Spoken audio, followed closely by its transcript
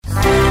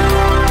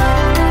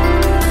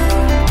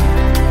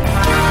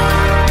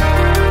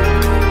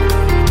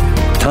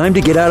time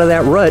to get out of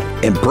that rut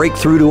and break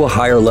through to a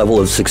higher level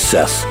of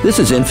success. This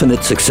is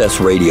Infinite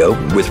Success Radio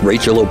with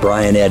Rachel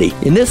O'Brien Eddy.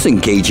 In this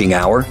engaging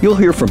hour, you'll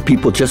hear from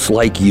people just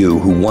like you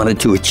who wanted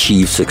to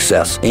achieve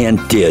success and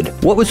did.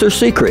 What was their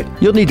secret?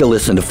 You'll need to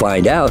listen to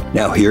find out.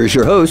 Now here's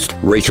your host,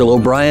 Rachel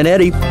O'Brien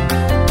Eddy.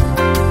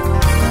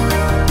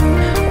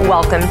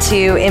 Welcome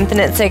to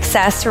Infinite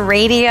Success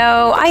Radio.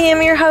 I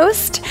am your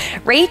host,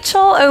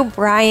 Rachel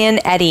O'Brien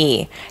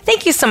Eddy.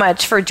 Thank you so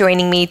much for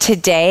joining me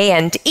today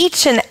and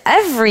each and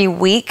every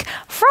week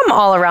from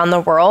all around the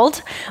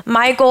world.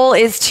 My goal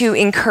is to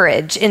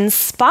encourage,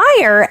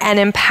 inspire, and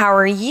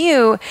empower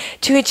you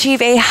to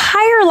achieve a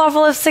higher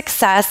level of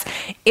success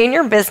in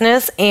your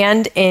business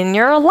and in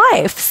your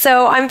life.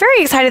 So I'm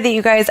very excited that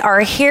you guys are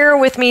here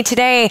with me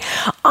today.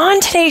 On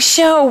today's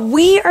show,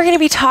 we are going to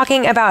be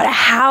talking about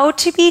how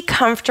to be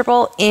comfortable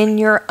in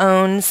your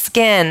own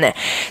skin.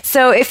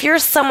 So if you're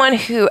someone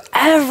who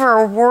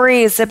ever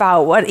worries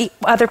about what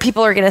other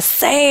people are going to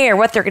say or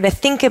what they're going to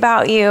think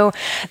about you,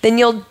 then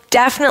you'll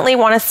definitely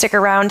want to stick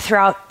around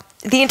throughout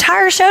the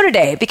entire show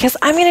today, because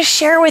I'm going to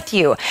share with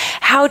you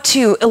how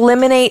to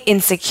eliminate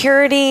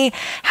insecurity,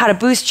 how to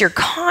boost your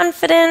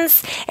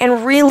confidence,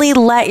 and really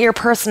let your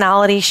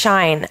personality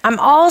shine. I'm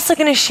also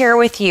going to share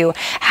with you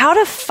how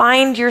to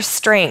find your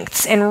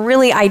strengths and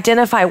really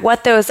identify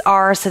what those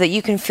are so that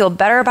you can feel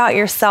better about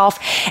yourself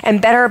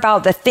and better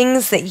about the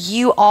things that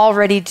you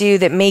already do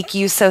that make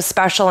you so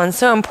special and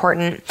so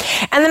important.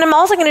 And then I'm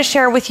also going to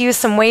share with you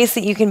some ways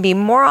that you can be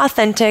more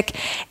authentic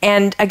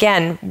and,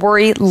 again,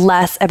 worry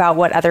less about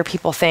what other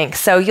people think.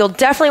 So you'll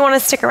definitely want to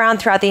stick around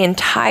throughout the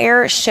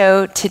entire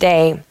show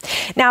today.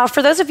 Now,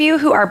 for those of you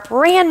who are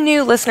brand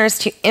new listeners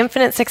to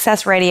Infinite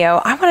Success Radio,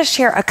 I want to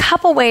share a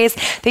couple ways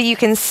that you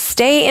can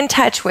stay in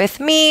touch with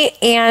me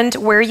and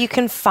where you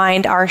can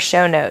find our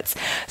show notes.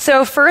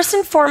 So first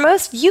and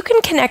foremost, you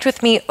can connect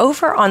with me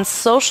over on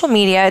social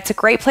media. It's a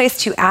great place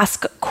to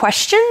ask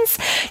questions,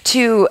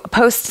 to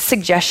post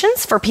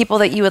suggestions for people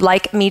that you would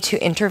like me to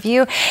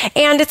interview.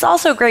 And it's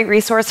also a great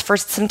resource for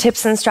some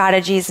tips and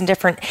strategies and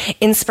different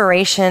inspiration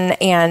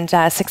and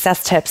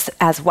success tips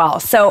as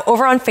well. So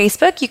over on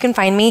Facebook, you can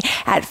find me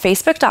at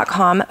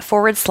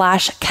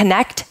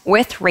facebook.com/connect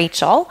with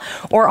Rachel,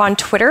 or on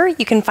Twitter,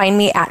 you can find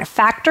me at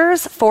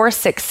Factors for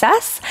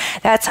Success.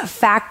 That's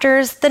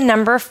Factors, the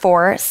number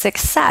 4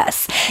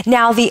 success.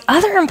 Now, the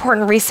other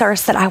important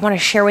resource that I want to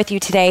share with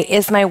you today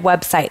is my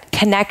website,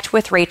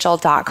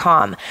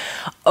 connectwithrachel.com.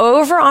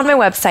 Over on my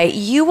website,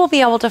 you will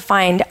be able to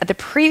find the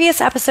previous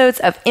episodes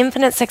of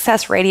Infinite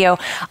Success Radio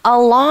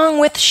along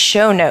with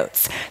show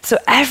notes. So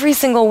every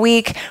single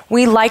week,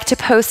 we like to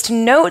post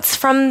notes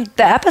from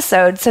the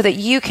episode so that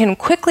you can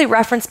quickly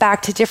reference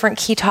back to different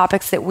key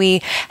topics that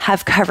we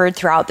have covered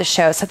throughout the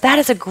show. So that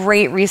is a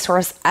great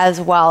resource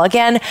as well.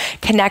 Again,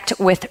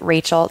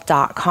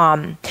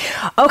 connectwithrachel.com.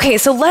 Okay,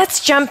 so let's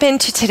jump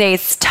into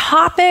today's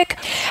topic,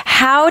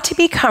 how to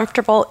be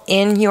comfortable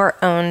in your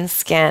own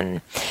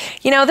skin.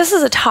 You know, this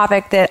is a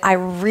topic that I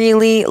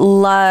really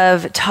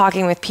love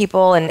talking with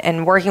people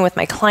and working with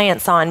my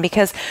clients on,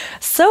 because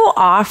so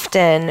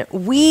often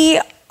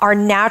we are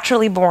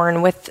naturally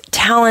born with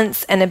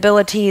talents and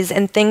abilities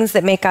and things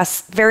that make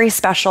us very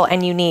special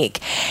and unique.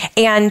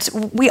 And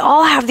we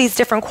all have these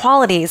different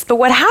qualities. But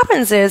what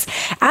happens is,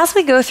 as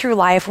we go through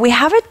life, we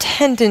have a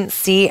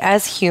tendency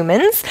as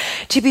humans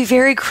to be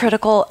very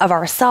critical of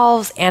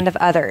ourselves and of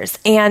others.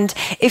 And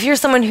if you're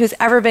someone who's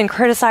ever been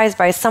criticized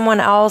by someone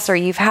else, or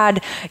you've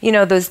had,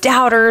 those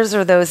doubters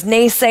or those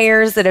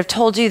naysayers that have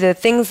told you the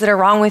things that are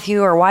wrong with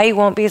you or why you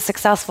won't be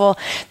successful,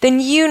 then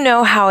you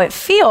know how it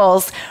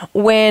feels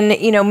when,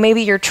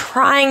 maybe you're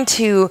trying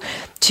to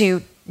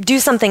do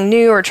something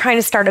new or trying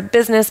to start a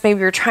business. Maybe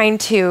you're trying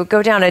to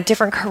go down a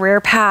different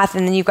career path,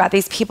 and then you've got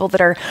these people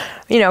that are,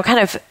 kind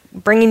of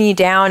bringing you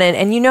down,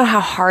 and you know how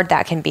hard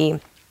that can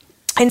be.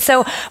 And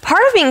so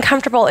part of being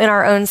comfortable in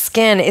our own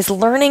skin is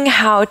learning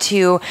how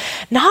to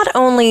not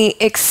only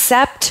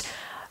accept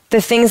the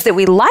things that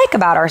we like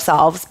about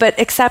ourselves, but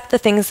accept the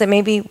things that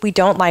maybe we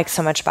don't like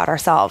so much about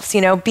ourselves.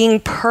 Being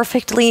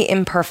perfectly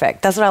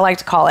imperfect. That's what I like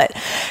to call it.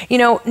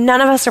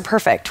 None of us are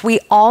perfect. We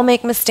all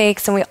make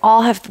mistakes, and we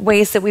all have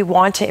ways that we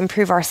want to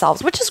improve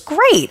ourselves, which is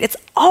great. It's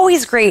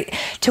always great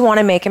to want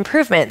to make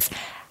improvements.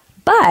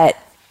 But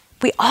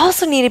we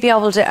also need to be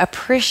able to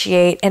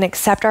appreciate and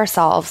accept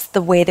ourselves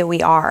the way that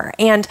we are.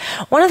 And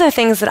one of the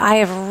things that I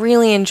have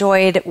really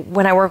enjoyed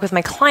when I work with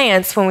my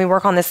clients, when we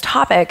work on this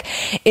topic,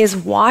 is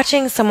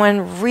watching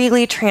someone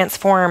really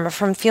transform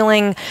from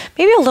feeling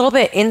maybe a little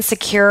bit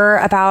insecure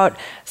about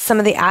some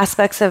of the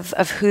aspects of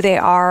who they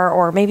are,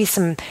 or maybe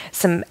some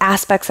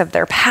aspects of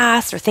their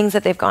past or things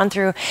that they've gone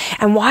through,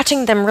 and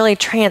watching them really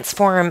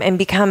transform and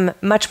become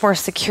much more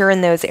secure in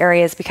those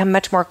areas, become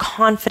much more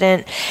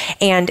confident,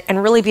 and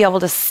really be able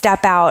to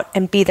step out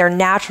and be their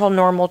natural,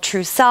 normal,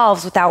 true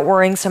selves without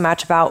worrying so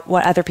much about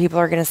what other people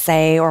are going to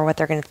say or what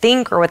they're going to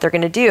think or what they're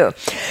going to do.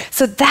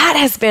 So that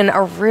has been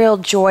a real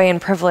joy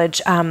and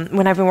privilege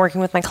when I've been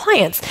working with my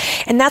clients.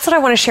 And that's what I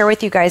want to share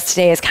with you guys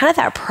today, is kind of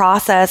that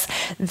process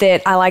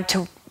that I like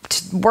to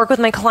work with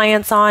my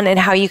clients on, and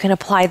how you can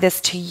apply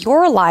this to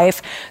your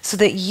life so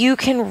that you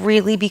can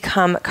really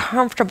become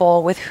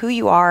comfortable with who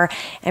you are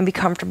and be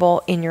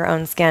comfortable in your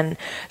own skin.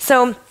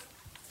 So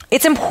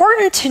it's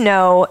important to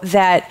know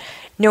that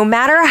no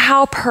matter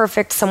how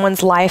perfect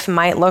someone's life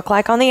might look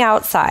like on the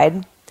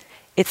outside,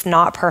 it's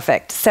not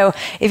perfect. So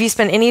if you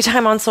spend any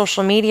time on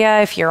social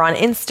media, if you're on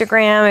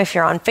Instagram, if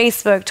you're on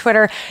Facebook,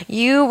 Twitter,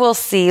 you will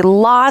see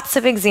lots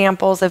of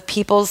examples of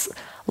people's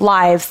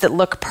lives that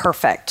look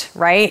perfect,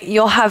 right?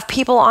 You'll have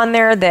people on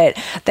there that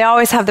they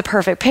always have the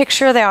perfect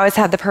picture, they always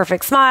have the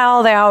perfect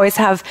smile, they always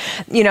have,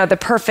 the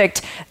perfect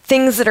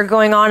things that are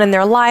going on in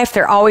their life,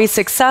 they're always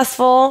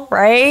successful,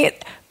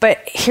 right? But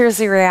here's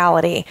the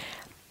reality.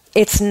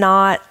 It's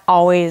not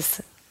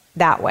always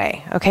that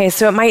way, okay?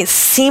 So it might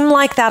seem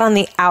like that on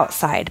the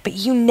outside, but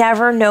you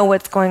never know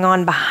what's going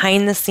on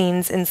behind the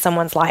scenes in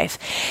someone's life.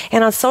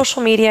 And on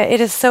social media, it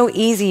is so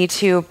easy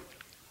to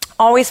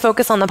always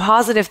focus on the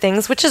positive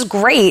things, which is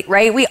great,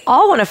 right? We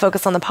all want to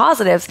focus on the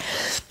positives,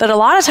 but a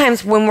lot of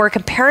times when we're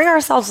comparing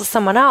ourselves with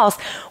someone else,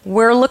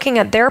 we're looking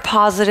at their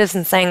positives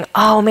and saying,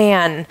 oh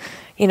man,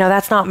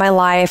 that's not my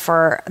life,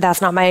 or that's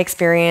not my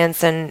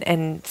experience.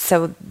 And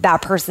so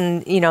that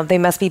person, they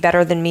must be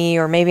better than me,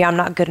 or maybe I'm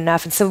not good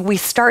enough. And so we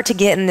start to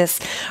get in this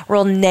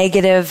real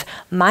negative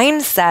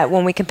mindset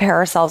when we compare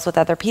ourselves with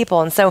other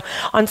people. And so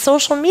on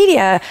social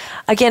media,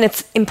 again,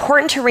 it's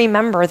important to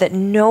remember that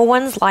no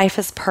one's life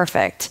is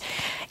perfect.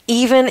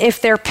 Even if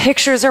their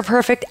pictures are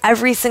perfect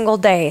every single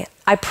day,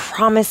 I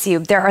promise you,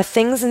 there are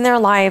things in their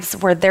lives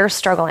where they're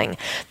struggling.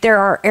 There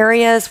are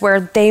areas where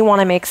they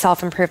want to make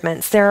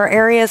self-improvements. There are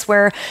areas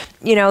where,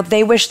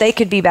 they wish they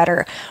could be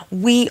better.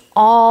 We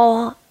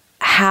all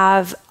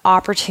have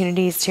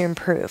opportunities to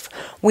improve.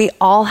 We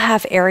all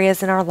have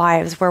areas in our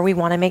lives where we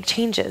want to make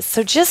changes.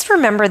 So just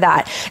remember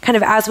that kind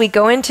of as we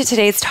go into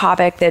today's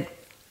topic, that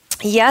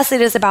yes,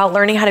 it is about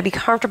learning how to be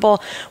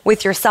comfortable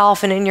with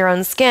yourself and in your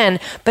own skin,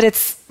 but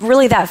it's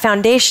really that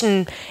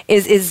foundation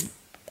is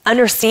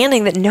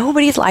understanding that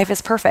nobody's life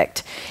is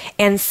perfect.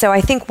 And so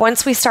I think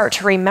once we start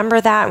to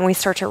remember that and we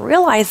start to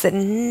realize that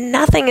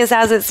nothing is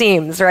as it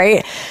seems,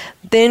 right?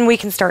 Then we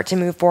can start to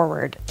move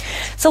forward.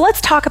 So let's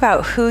talk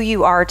about who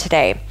you are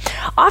today.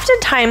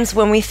 Oftentimes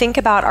when we think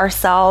about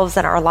ourselves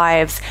and our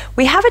lives,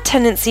 we have a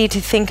tendency to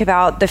think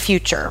about the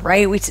future,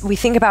 right? We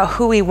think about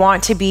who we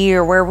want to be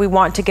or where we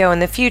want to go in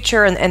the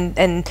future,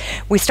 and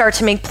we start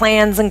to make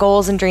plans and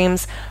goals and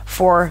dreams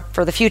for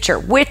the future,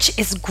 which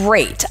is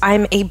great.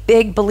 I'm a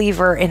big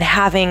believer in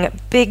having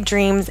big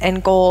dreams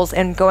and goals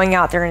and going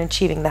out there and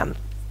achieving them.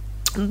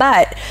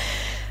 But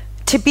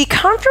to be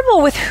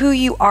comfortable with who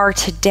you are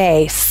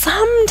today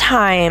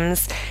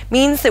sometimes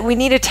means that we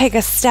need to take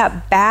a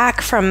step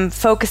back from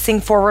focusing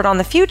forward on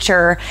the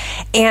future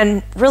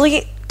and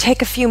really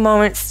take a few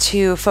moments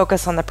to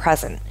focus on the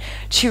present,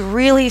 to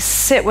really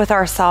sit with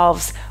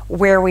ourselves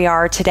where we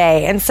are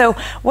today. And so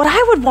what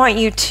I would want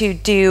you to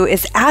do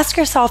is ask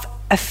yourself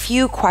a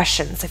few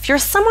questions. If you're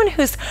someone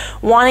who's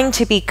wanting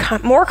to be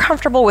more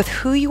comfortable with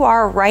who you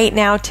are right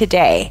now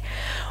today,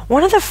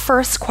 one of the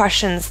first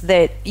questions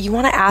that you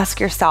want to ask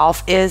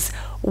yourself is,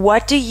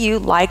 what do you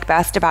like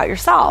best about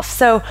yourself?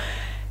 So,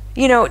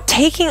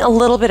 taking a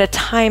little bit of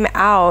time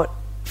out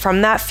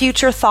from that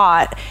future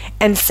thought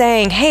and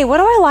saying, hey, what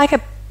do I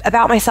like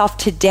about myself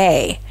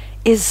today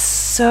is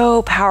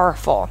so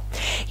powerful.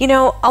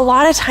 A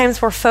lot of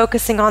times we're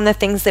focusing on the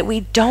things that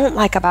we don't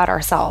like about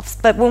ourselves.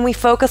 But when we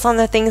focus on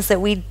the things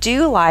that we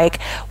do like,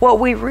 what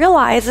we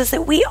realize is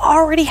that we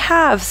already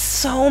have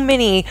so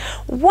many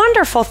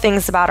wonderful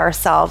things about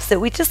ourselves that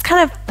we just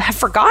kind of have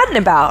forgotten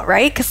about,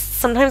 right? Because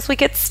sometimes we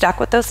get stuck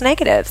with those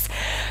negatives.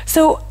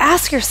 So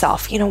ask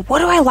yourself, what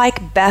do I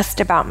like best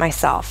about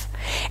myself?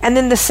 And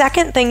then the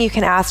second thing you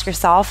can ask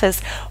yourself is,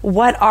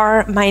 what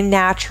are my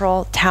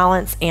natural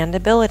talents and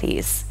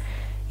abilities?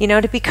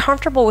 To be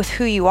comfortable with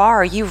who you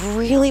are, you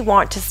really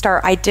want to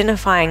start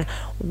identifying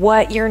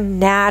what your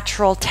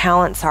natural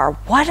talents are.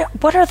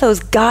 What are those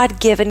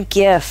God-given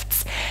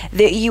gifts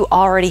that you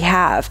already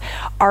have?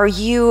 Are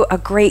you a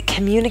great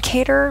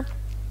communicator?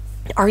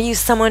 Are you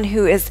someone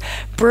who is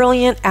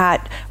brilliant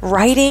at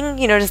writing?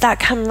 Does that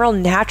come real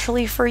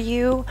naturally for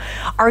you?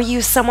 Are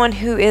you someone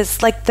who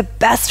is like the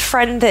best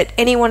friend that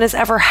anyone has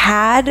ever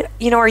had?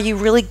 Are you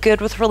really good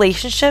with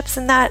relationships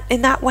in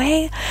that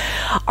way?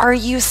 Are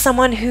you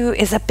someone who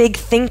is a big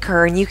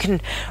thinker and you can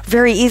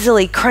very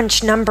easily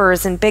crunch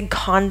numbers and big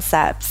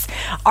concepts?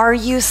 Are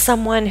you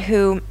someone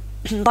who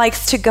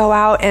likes to go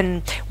out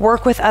and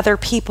work with other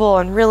people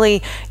and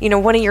really,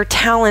 one of your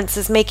talents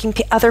is making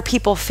other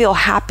people feel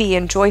happy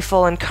and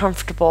joyful and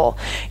comfortable?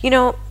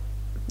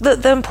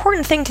 The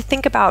important thing to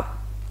think about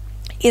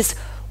is,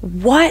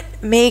 what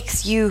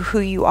makes you who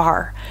you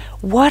are?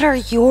 What are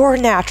your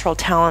natural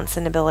talents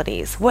and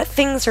abilities? What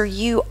things are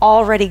you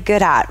already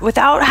good at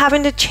without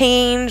having to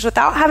change,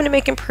 without having to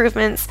make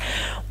improvements?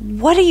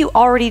 What do you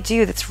already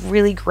do that's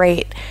really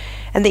great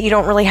and that you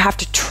don't really have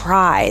to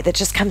try, that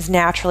just comes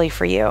naturally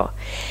for you?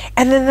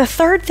 And then the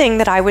third thing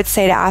that I would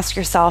say to ask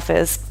yourself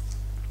is,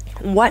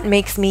 what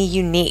makes me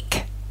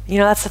unique?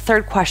 That's the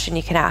third question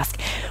you can ask.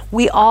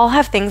 we all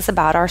have things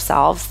about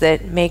ourselves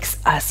that makes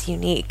us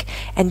unique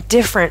and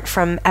different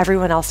from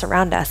everyone else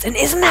around us. And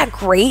isn't that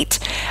great?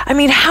 I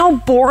mean, how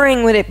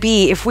boring would it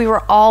be if we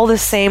were all the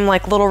same,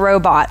 like little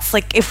robots?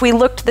 Like if we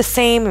looked the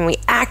same and we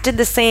acted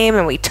the same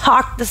and we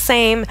talked the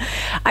same.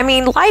 I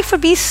mean, life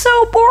would be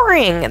so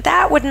boring.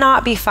 That would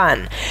not be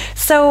fun.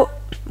 So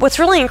what's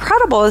really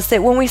incredible is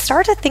that when we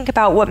start to think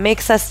about what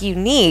makes us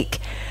unique,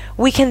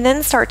 we can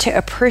then start to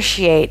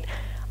appreciate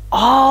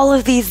all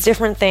of these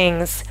different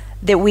things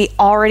that we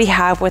already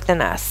have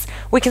within us.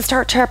 We can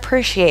start to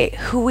appreciate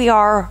who we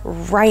are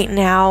right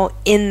now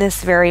in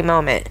this very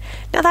moment.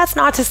 Now, that's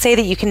not to say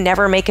that you can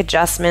never make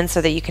adjustments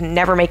or that you can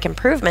never make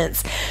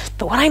improvements,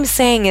 but what I'm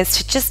saying is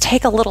to just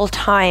take a little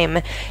time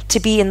to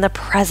be in the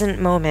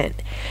present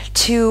moment,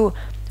 to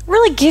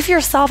really give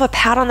yourself a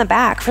pat on the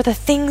back for the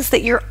things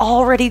that you're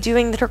already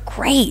doing that are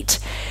great.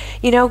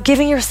 You know,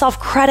 giving yourself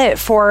credit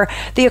for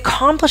the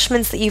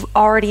accomplishments that you've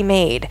already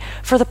made,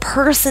 for the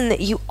person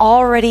that you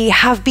already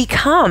have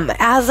become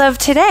as of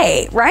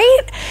today,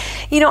 right?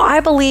 You know, I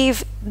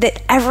believe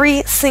that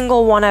every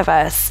single one of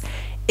us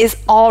is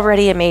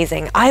already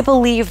amazing. I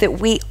believe that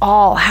we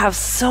all have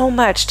so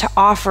much to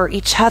offer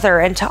each other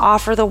and to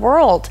offer the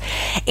world.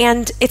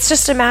 And it's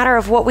just a matter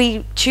of what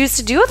we choose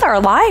to do with our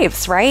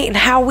lives, right? And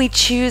how we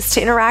choose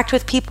to interact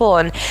with people.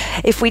 And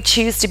if we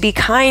choose to be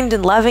kind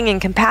and loving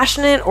and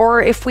compassionate, or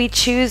if we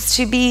choose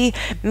to be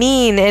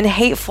mean and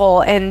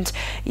hateful and,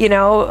 you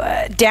know,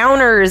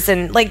 downers.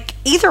 And like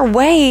either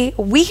way,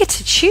 we get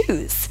to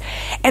choose.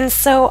 And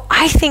so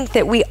I think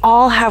that we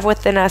all have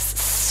within us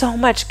so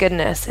much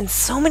goodness and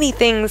so many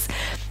things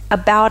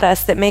about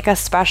us that make us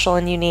special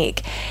and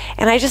unique.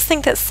 And I just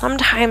think that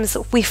sometimes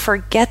we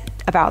forget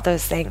about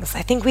those things.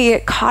 I think we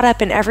get caught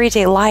up in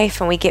everyday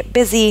life and we get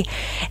busy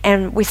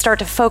and we start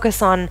to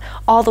focus on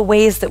all the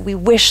ways that we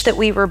wish that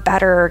we were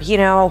better. You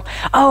know,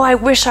 oh, I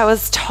wish I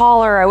was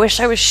taller. I wish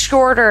I was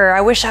shorter.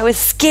 I wish I was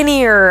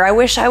skinnier. I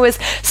wish I was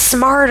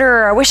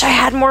smarter. I wish I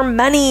had more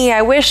money.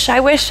 I wish,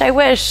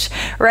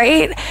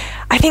 right?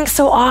 I think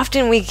so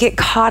often we get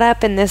caught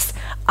up in this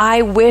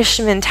I wish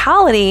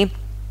mentality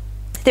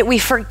that we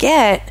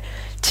forget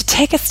to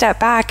take a step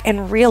back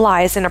and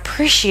realize and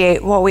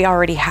appreciate what we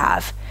already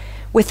have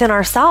within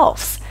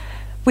ourselves.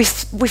 We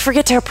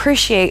forget to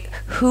appreciate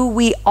who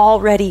we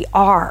already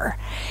are.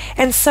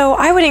 And so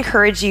I would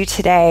encourage you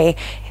today,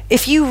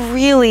 if you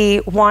really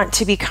want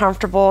to be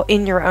comfortable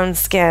in your own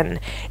skin,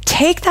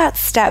 take that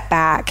step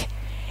back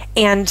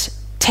and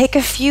take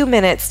a few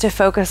minutes to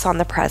focus on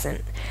the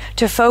present,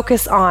 to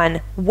focus on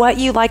what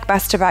you like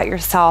best about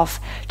yourself,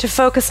 to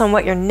focus on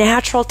what your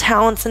natural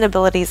talents and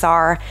abilities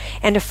are,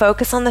 and to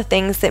focus on the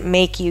things that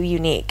make you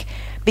unique.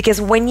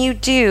 Because when you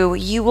do,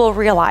 you will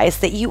realize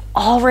that you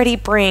already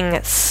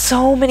bring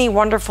so many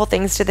wonderful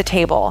things to the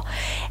table.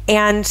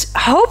 And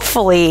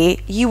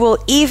hopefully, you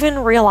will even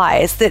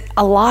realize that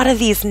a lot of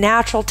these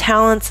natural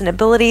talents and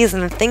abilities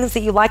and the things that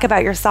you like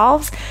about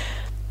yourselves,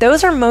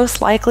 those are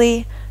most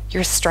likely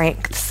your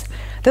strengths.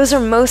 Those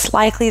are most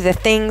likely the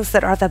things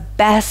that are the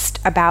best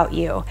about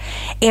you.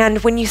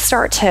 And when you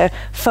start to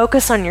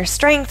focus on your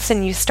strengths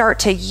and you start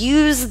to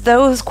use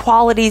those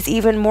qualities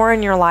even more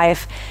in your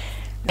life,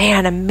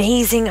 man,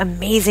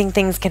 amazing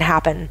things can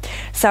happen.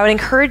 So I would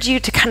encourage you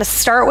to kind of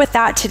start with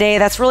that today.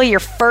 That's really your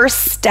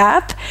first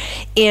step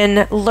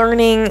in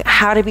learning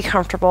how to be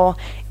comfortable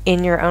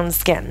in your own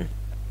skin.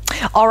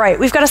 All right,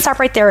 we've got to stop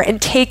right there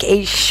and take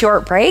a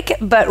short break.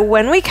 But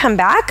when we come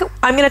back,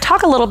 I'm going to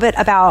talk a little bit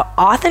about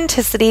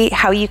authenticity,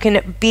 how you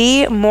can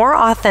be more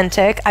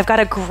authentic. I've got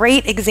a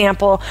great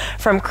example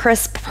from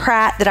Chris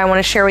Pratt that I want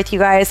to share with you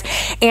guys.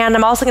 And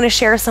I'm also going to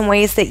share some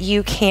ways that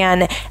you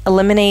can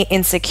eliminate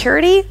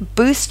insecurity,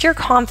 boost your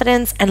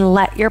confidence, and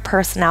let your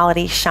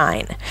personality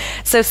shine.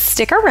 So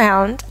stick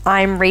around.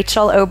 I'm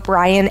Rachel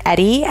O'Brien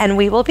Eddy, and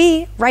we will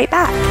be right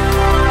back.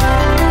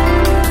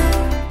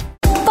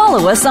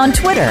 Follow us on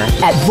Twitter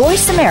at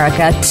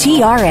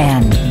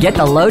VoiceAmericaTRN. Get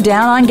the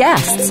lowdown on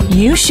guests,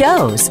 new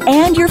shows,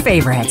 and your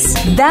favorites.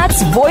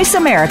 That's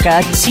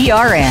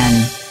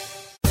VoiceAmericaTRN.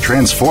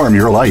 Transform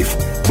your life,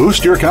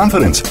 boost your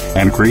confidence,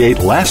 and create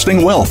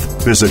lasting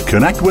wealth. Visit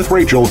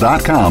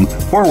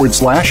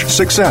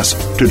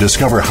connectwithrachel.com/success to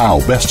discover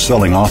how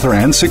best-selling author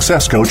and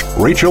success coach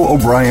Rachel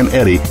O'Brien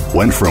Eddy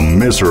went from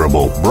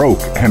miserable, broke,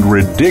 and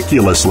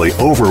ridiculously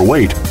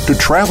overweight to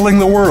traveling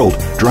the world,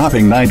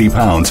 dropping 90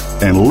 pounds,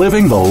 and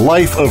living the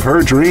life of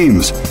her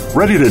dreams.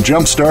 Ready to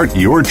jumpstart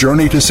your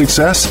journey to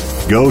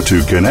success? Go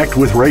to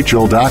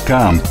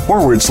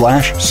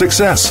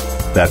connectwithrachel.com/success.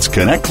 That's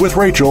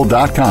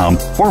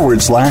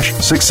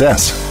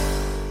connectwithrachel.com/success.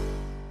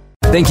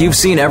 Think you've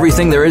seen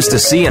everything there is to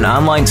see in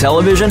online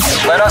television?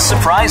 Let us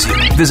surprise you.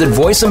 Visit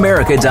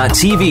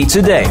voiceamerica.tv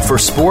today for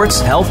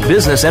sports, health,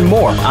 business, and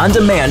more on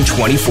demand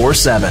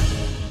 24/7.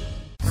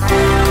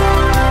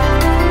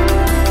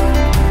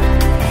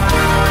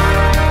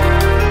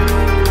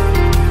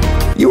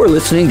 You are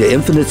listening to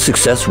Infinite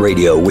Success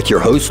Radio with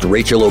your host,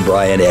 Rachel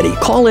O'Brien Eddy.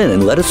 Call in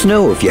and let us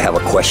know if you have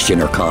a question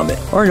or comment.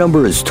 Our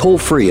number is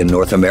toll-free in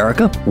North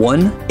America,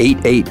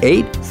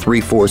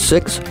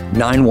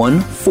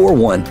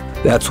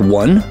 1-888-346-9141. That's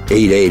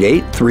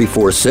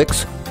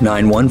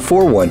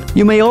 1-888-346-9141.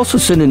 You may also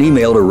send an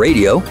email to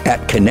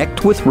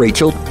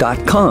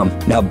radio@connectwithrachel.com.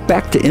 Now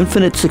back to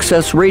Infinite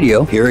Success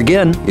Radio. Here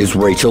again is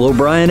Rachel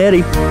O'Brien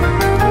Eddy.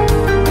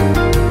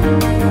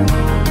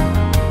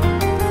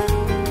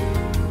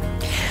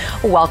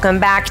 Welcome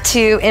back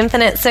to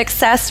Infinite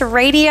Success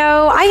Radio.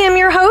 I am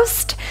your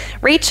host,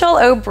 Rachel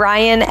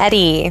O'Brien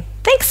Eddy.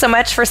 Thanks so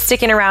much for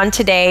sticking around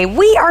today.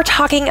 We are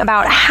talking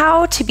about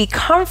how to be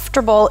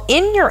comfortable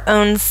in your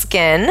own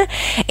skin.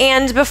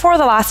 And before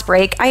the last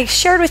break, I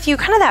shared with you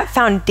kind of that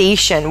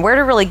foundation, where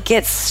to really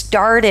get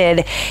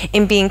started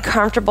in being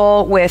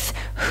comfortable with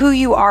who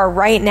you are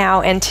right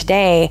now and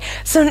today.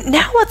 So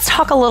now let's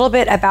talk a little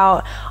bit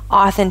about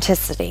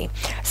authenticity.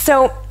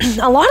 So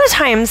a lot of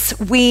times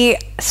we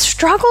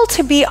struggle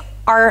to be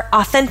our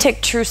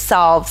authentic true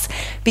selves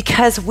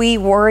because we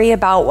worry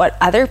about what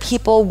other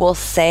people will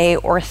say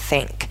or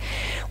think.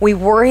 We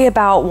worry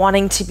about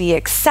wanting to be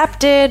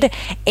accepted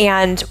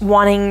and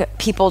wanting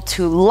people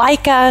to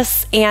like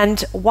us. And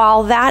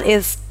while that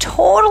is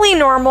totally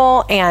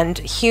normal and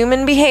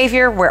human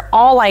behavior, we're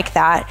all like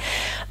that.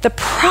 The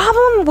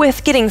problem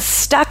with getting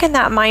stuck in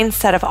that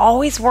mindset of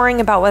always worrying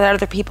about what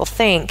other people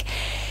think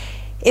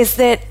is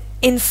that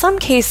in some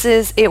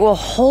cases, it will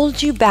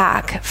hold you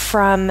back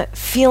from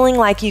feeling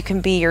like you can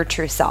be your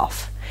true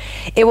self.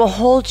 It will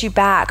hold you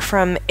back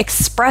from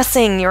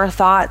expressing your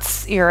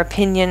thoughts, your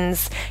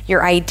opinions,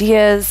 your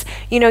ideas.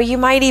 You know, you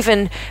might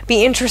even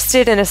be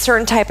interested in a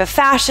certain type of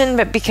fashion,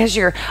 but because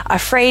you're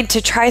afraid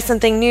to try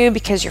something new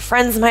because your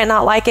friends might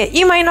not like it,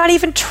 you might not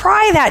even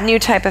try that new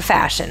type of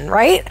fashion,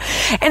 right?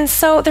 And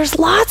so there's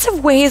lots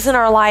of ways in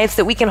our lives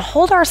that we can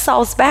hold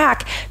ourselves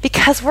back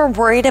because we're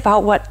worried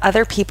about what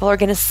other people are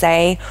going to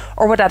say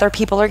or what other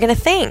people are going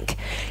to think.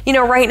 You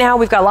know, right now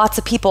we've got lots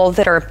of people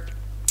that are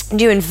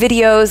doing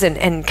videos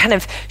and kind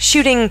of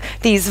shooting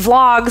these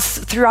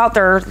vlogs throughout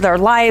their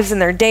lives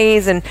and their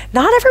days, and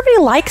not everybody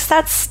likes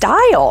that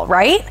style,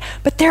 right?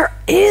 But there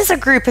is a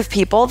group of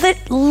people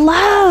that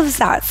loves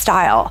that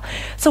style.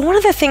 So one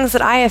of the things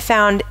that I have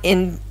found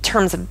in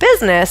terms of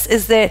business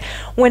is that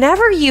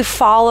whenever you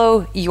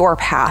follow your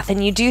path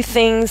and you do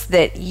things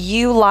that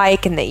you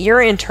like and that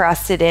you're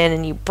interested in,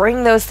 and you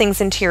bring those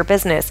things into your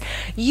business,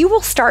 you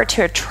will start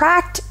to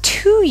attract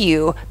to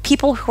you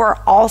people who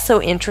are also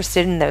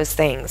interested in those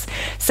things.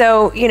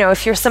 So, you know,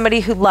 if you're somebody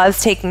who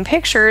loves taking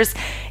pictures,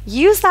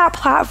 use that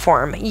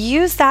platform.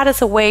 Use that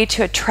as a way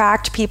to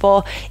attract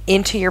people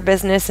into your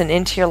business and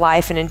into your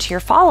life and into your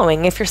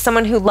following. If you're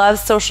someone who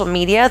loves social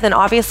media, then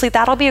obviously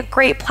that'll be a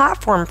great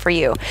platform for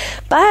you.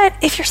 But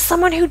if you're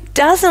someone who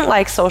doesn't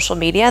like social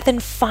media, then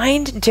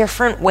find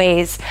different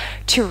ways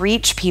to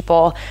reach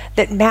people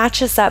that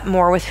matches up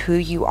more with who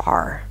you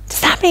are. Does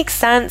that make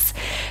sense?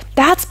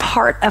 That's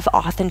part of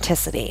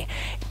authenticity.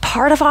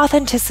 Part of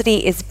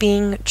authenticity is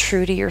being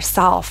true to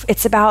yourself.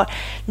 It's about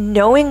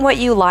knowing what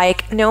you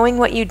like, knowing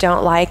what you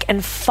don't like,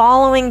 and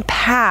following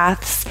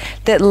paths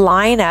that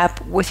line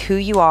up with who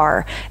you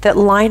are, that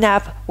line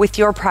up with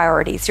your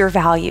priorities, your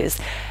values,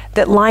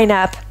 that line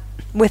up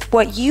with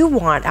what you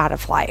want out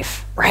of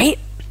life, right?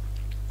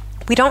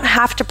 We don't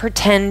have to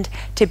pretend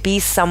to be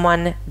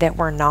someone that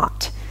we're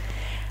not.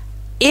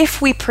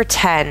 If we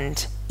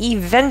pretend,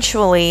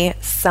 eventually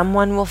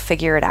someone will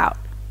figure it out,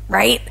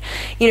 right?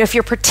 You know, if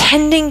you're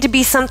pretending to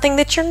be something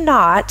that you're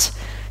not,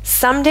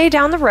 someday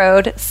down the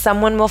road,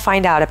 someone will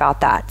find out about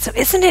that. So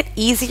isn't it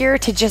easier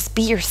to just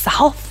be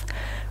yourself,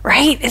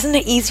 right? Isn't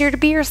it easier to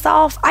be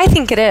yourself? I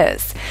think it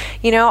is.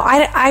 You know,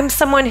 I'm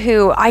someone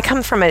who, I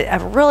come from a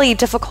really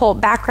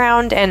difficult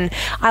background, and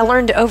I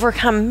learned to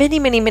overcome many,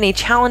 many, many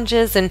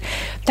challenges, and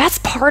that's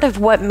part of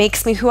what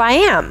makes me who I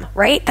am,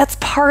 right? That's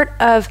part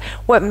of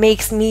what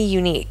makes me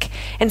unique.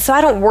 And so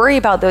I don't worry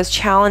about those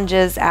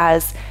challenges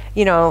as,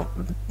 you know,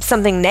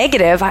 something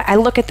negative. I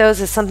look at those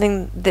as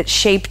something that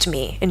shaped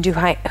me into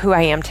who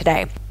I am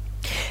today.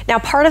 Now,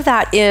 part of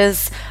that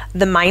is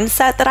the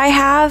mindset that I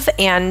have,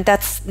 and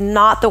that's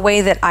not the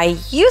way that I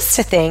used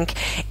to think.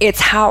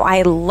 It's how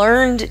I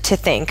learned to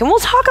think. And we'll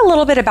talk a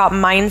little bit about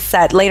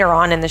mindset later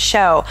on in the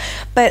show,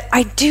 but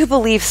I do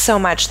believe so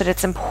much that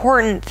it's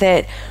important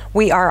that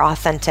we are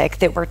authentic,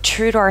 that we're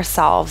true to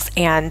ourselves.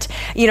 And,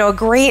 you know, a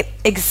great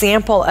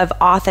example of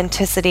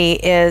authenticity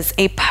is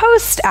a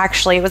post,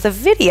 actually, it was a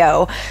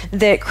video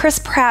that Chris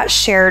Pratt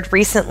shared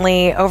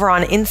recently over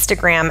on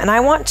Instagram. And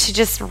I want to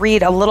just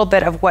read a little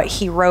bit of what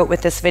he wrote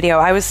with this video.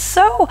 I was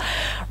so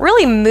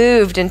really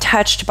moved and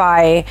touched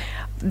by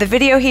the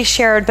video he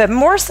shared, but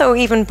more so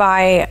even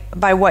by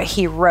what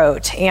he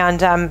wrote. And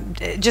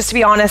just to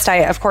be honest, I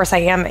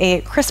am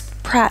a Chris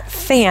Pratt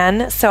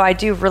fan, so I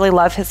do really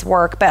love his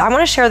work. But I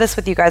want to share this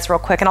with you guys real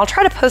quick, and I'll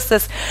try to post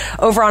this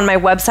over on my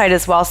website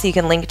as well, so you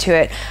can link to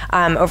it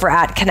over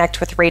at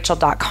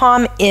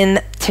connectwithrachel.com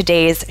in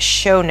today's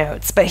show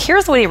notes. But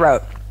here's what he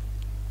wrote.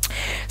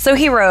 So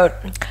he wrote,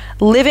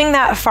 living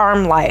that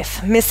farm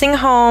life, missing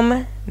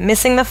home,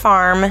 missing the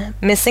farm,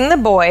 missing the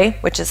boy,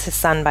 which is his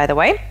son, by the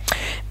way,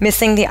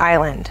 missing the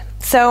island.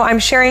 So I'm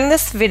sharing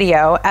this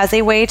video as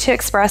a way to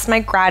express my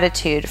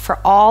gratitude for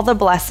all the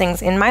blessings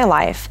in my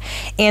life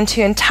and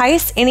to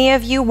entice any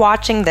of you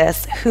watching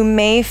this who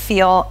may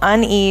feel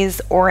unease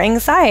or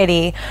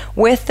anxiety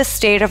with the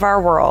state of our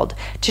world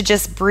to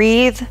just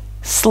breathe,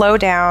 slow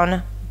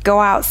down, go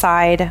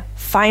outside,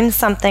 find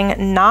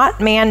something not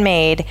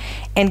man-made,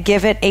 and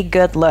give it a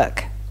good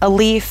look. A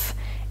leaf,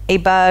 a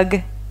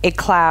bug, a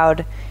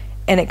cloud,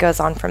 and it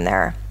goes on from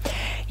there.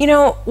 You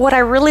know, what I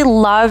really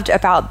loved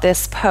about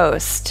this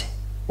post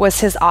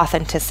was his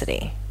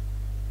authenticity.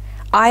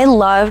 I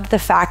loved the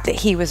fact that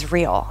he was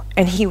real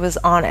and he was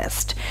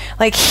honest.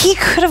 Like, he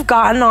could have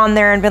gotten on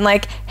there and been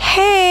like,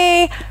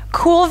 hey,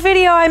 cool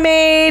video I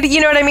made.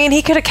 You know what I mean?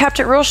 He could have kept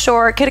it real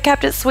short, could have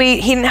kept it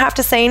sweet. He didn't have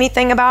to say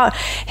anything about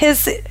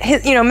his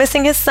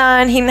missing his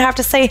son. He didn't have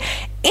to say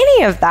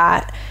any of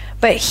that.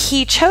 But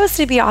he chose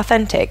to be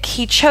authentic.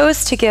 He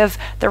chose to give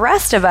the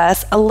rest of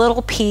us a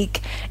little peek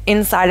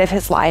inside of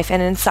his life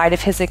and inside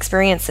of his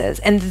experiences.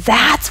 And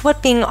that's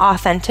what being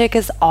authentic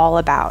is all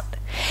about.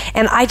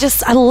 And I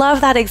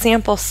love that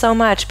example so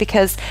much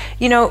because,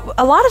 you know,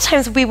 a lot of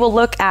times we will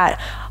look at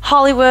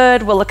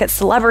Hollywood, we'll look at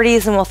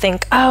celebrities and we'll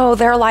think, oh,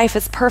 their life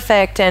is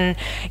perfect. And,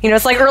 you know,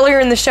 it's like earlier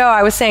in the show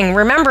I was saying,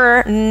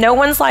 remember, no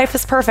one's life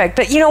is perfect.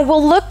 But, you know,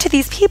 we'll look to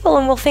these people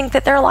and we'll think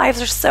that their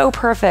lives are so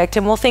perfect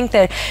and we'll think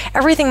that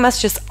everything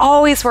must just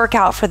always work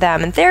out for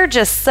them and they're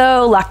just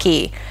so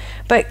lucky.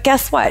 But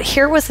guess what?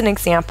 Here was an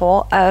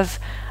example of,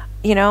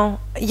 you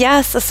know,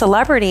 yes, a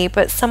celebrity,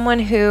 but someone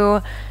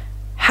who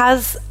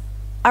has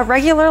a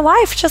regular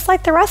life just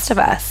like the rest of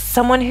us.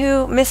 Someone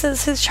who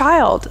misses his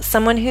child,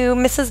 someone who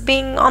misses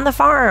being on the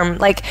farm.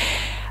 Like,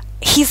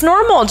 he's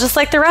normal just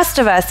like the rest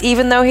of us,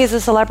 even though he's a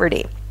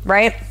celebrity,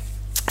 right?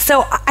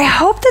 So I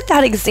hope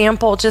that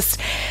example just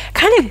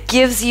kind of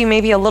gives you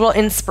maybe a little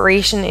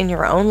inspiration in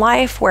your own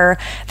life where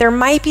there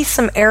might be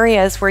some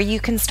areas where you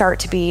can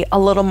start to be a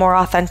little more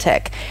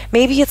authentic.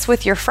 Maybe it's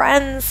with your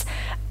friends,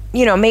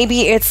 you know,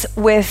 maybe it's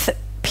with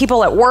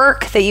people at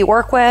work that you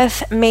work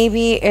with,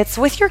 maybe it's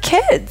with your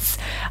kids,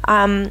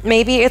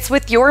 maybe it's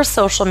with your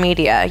social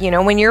media. You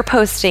know, when you're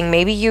posting,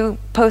 maybe you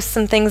post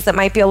some things that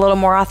might be a little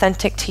more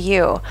authentic to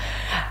you.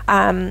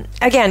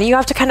 Again, you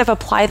have to kind of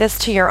apply this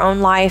to your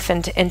own life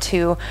and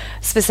into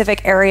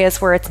specific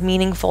areas where it's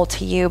meaningful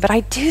to you. But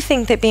I do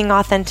think that being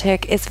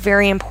authentic is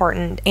very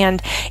important,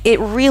 and it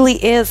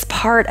really is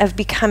part of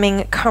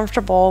becoming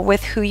comfortable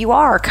with who you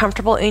are,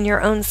 comfortable in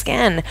your own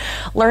skin,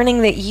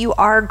 learning that you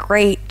are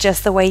great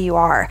just the way you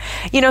are.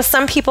 You know,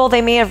 some people,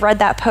 they may have read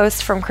that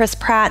post from Chris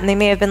Pratt and they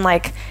may have been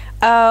like,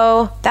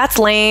 oh, that's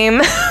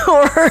lame.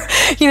 Or,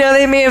 you know,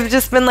 they may have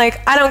just been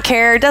like, I don't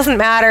care, it doesn't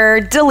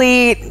matter,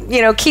 delete,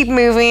 you know, keep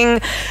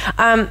moving.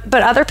 But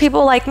other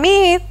people like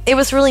me, it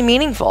was really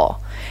meaningful.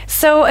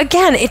 So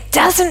again, it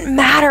doesn't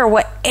matter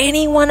what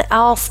anyone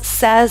else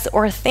says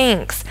or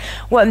thinks.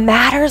 What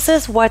matters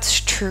is what's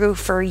true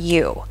for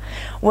you.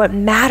 What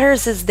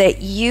matters is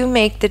that you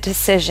make the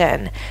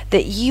decision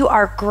that you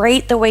are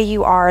great the way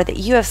you are, that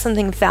you have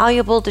something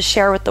valuable to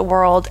share with the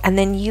world, and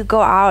then you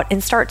go out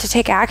and start to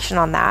take action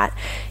on that.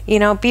 You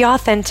know, be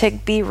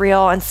authentic, be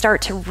real, and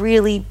start to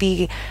really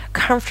be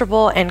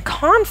comfortable and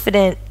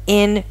confident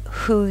in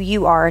who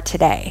you are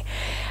today.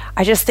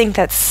 I just think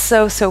that's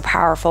so, so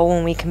powerful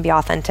when we can be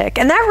authentic.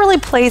 And that really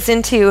plays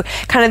into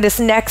kind of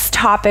this next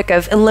topic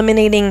of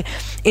eliminating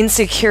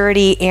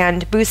insecurity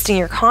and boosting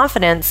your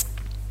confidence.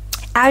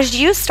 As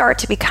you start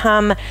to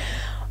become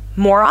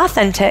more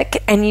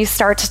authentic and you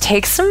start to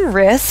take some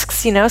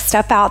risks, you know,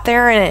 step out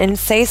there and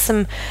say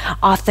some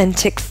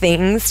authentic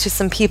things to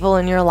some people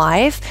in your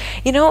life,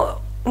 you know,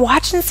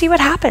 watch and see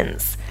what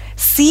happens.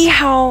 See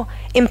how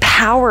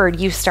empowered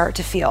you start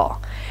to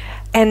feel.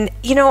 And,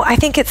 you know, I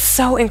think it's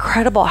so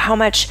incredible how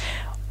much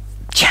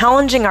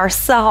challenging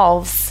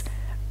ourselves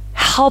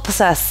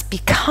helps us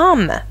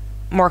become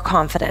more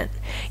confident.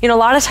 You know, a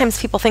lot of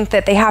times people think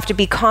that they have to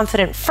be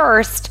confident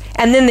first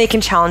and then they can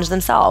challenge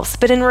themselves.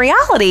 But in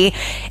reality,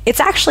 it's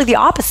actually the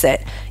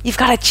opposite. You've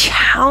got to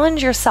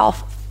challenge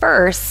yourself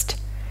first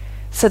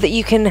so that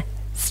you can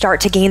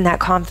start to gain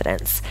that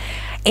confidence.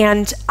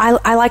 And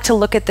I like to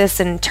look at this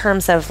in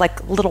terms of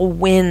like little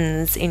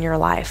wins in your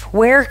life.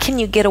 Where can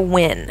you get a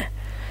win?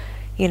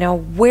 You know,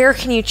 where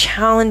can you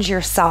challenge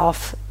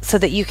yourself so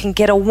that you can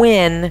get a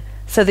win,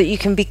 so that you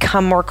can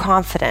become more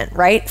confident,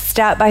 right?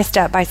 Step by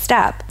step by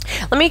step.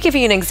 Let me give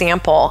you an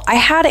example. I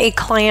had a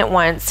client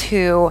once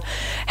who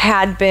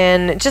had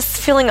been just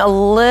feeling a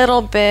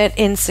little bit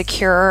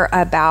insecure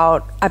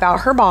about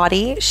her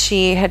body.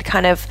 She had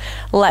kind of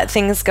let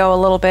things go a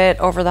little bit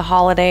over the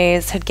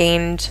holidays, had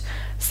gained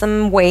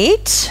some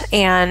weight,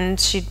 and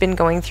she'd been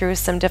going through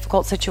some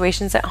difficult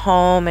situations at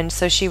home, and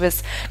so she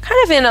was kind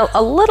of in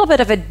a little bit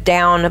of a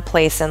down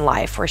place in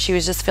life where she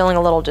was just feeling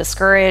a little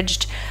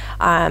discouraged.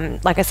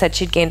 Like I said,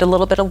 she'd gained a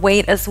little bit of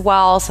weight as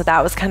well, so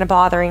that was kind of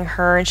bothering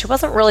her, and she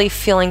wasn't really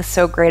feeling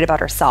so great about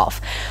herself.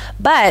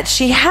 But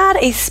she had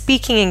a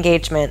speaking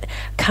engagement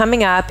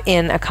coming up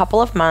in a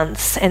couple of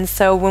months, and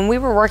so when we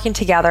were working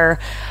together,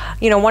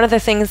 one of the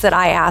things that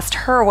I asked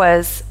her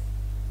was,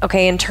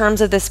 okay, in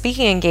terms of the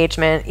speaking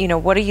engagement,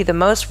 what are you the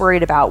most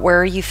worried about? Where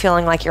are you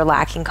feeling like you're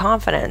lacking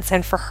confidence?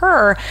 And for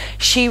her,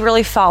 she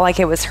really felt like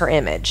it was her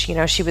image.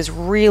 She was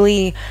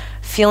really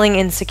feeling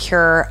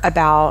insecure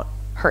about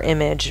her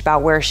image,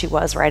 about where she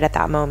was right at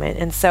that moment.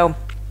 And so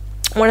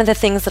one of the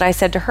things that I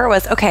said to her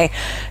was, okay,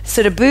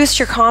 so to boost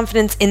your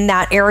confidence in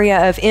that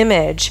area of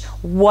image,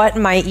 what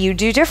might you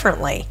do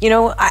differently?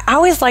 I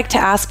always like to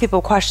ask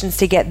people questions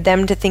to get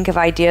them to think of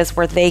ideas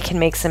where they can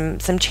make some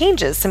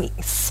changes, some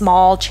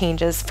small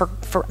changes for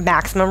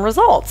maximum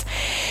results.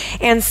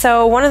 And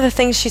so one of the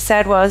things she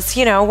said was,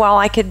 well,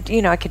 I could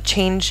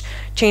change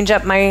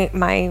up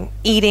my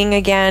eating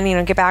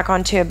again, get back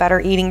onto a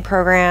better eating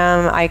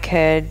program. I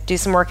could do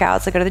some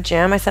workouts. I go to the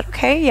gym. I said,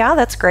 okay, yeah,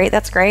 that's great.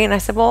 And I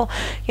said, well,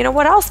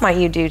 what else might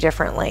you do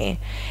differently?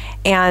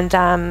 And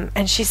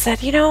she said,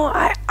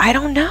 I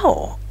don't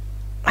know.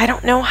 I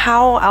don't know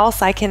how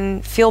else I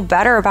can feel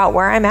better about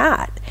where I'm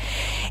at.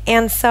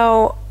 And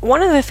so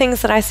one of the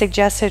things that I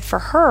suggested for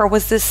her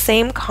was this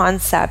same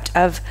concept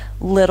of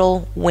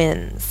little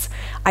wins,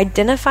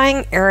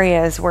 identifying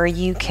areas where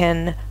you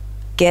can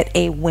get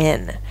a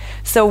win.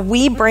 So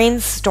we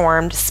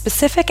brainstormed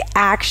specific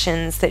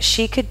actions that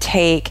she could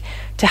take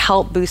to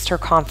help boost her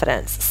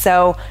confidence.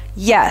 So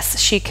yes,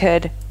 she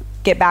could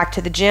get back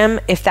to the gym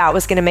if that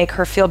was going to make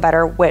her feel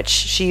better, which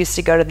she used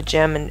to go to the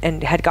gym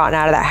and had gotten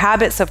out of that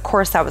habit. So of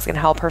course that was going to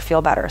help her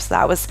feel better. So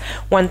that was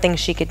one thing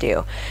she could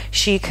do.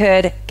 She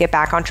could get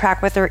back on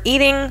track with her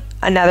eating.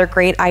 Another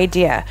great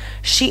idea.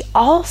 She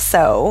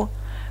also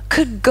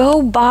could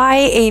go buy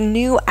a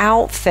new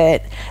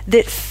outfit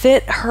that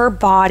fit her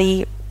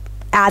body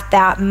at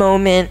that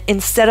moment.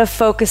 Instead of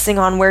focusing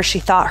on where she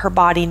thought her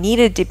body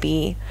needed to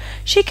be,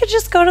 she could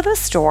just go to the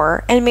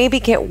store and maybe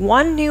get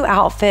one new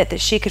outfit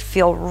that she could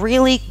feel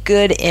really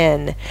good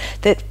in,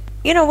 that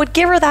would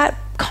give her that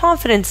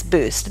confidence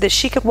boost, that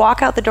she could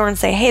walk out the door and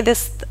say, hey,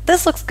 this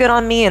looks good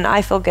on me and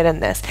I feel good in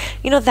this.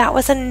 That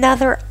was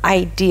another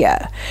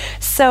idea.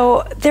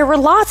 So there were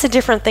lots of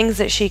different things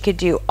that she could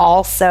do.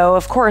 Also,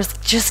 of course,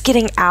 just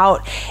getting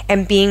out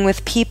and being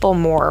with people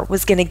more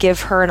was going to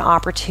give her an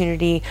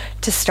opportunity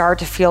to start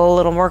to feel a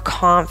little more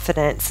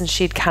confident, since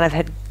she'd kind of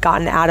had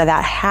gotten out of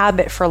that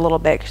habit for a little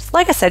bit.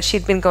 Like I said,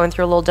 she'd been going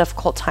through a little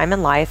difficult time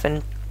in life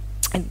and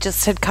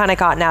just had kind of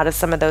gotten out of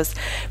some of those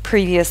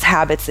previous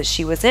habits that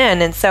she was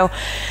in. And so,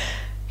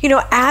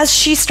 as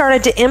she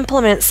started to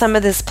implement some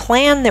of this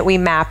plan that we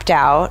mapped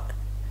out,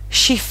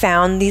 she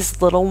found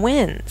these little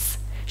wins.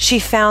 She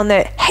found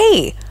that,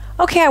 hey,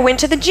 okay, I went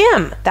to the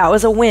gym. That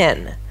was a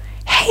win.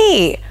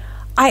 Hey,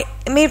 I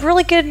made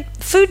really good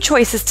food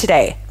choices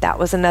today. That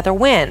was another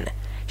win.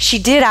 She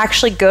did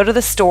actually go to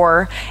the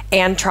store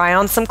and try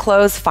on some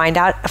clothes, find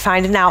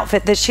an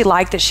outfit that she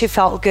liked, that she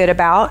felt good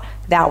about.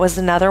 That was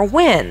another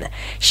win.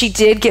 She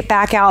did get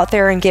back out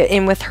there and get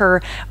in with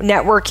her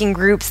networking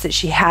groups that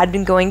she had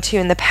been going to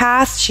in the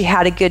past. She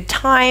had a good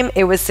time.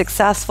 It was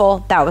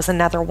successful. That was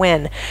another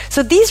win.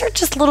 So these are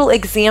just little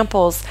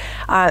examples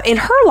in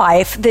her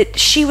life that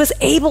she was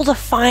able to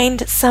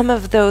find some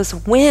of those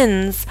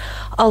wins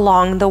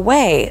along the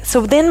way.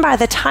 So then by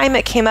the time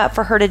it came up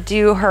for her to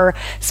do her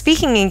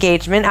speaking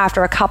engagement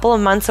after a couple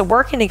of months of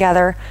working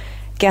together,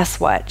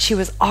 guess what? She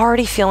was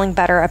already feeling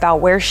better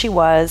about where she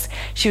was.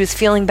 She was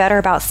feeling better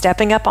about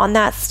stepping up on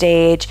that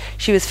stage.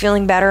 She was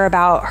feeling better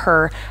about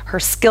her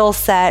skill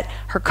set.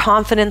 Her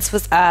confidence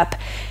was up.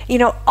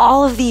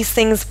 All of these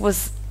things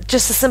was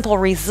just a simple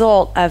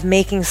result of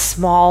making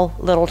small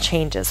little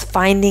changes,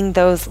 finding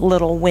those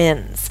little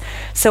wins.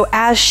 So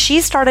as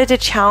she started to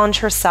challenge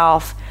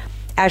herself,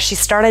 as she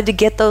started to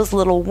get those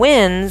little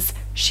wins,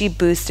 she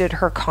boosted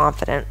her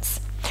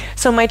confidence.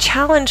 So my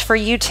challenge for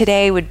you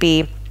today would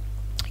be,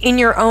 in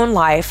your own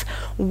life,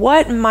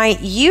 what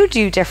might you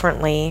do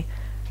differently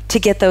to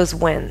get those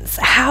wins?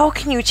 How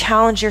can you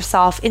challenge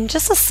yourself in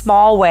just a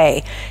small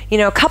way,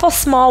 a couple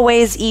small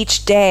ways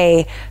each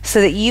day,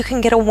 so that you can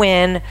get a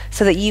win,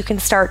 so that you can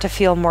start to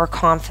feel more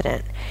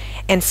confident?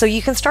 And so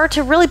you can start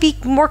to really be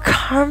more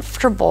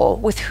comfortable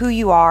with who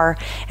you are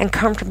and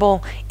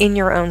comfortable in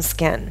your own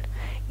skin.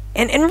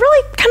 And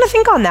really kind of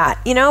think on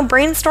that,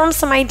 brainstorm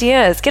some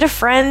ideas, get a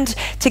friend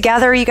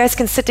together. You guys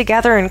can sit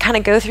together and kind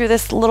of go through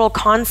this little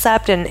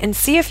concept and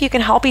see if you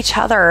can help each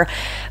other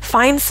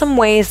find some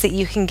ways that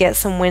you can get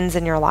some wins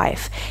in your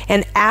life.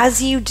 And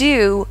as you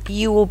do,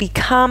 you will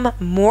become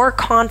more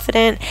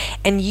confident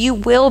and you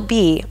will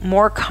be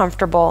more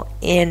comfortable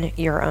in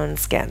your own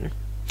skin.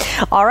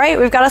 All right,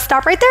 we've got to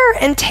stop right there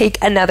and take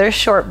another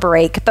short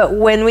break. But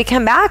when we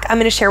come back, I'm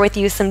going to share with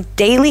you some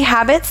daily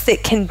habits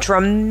that can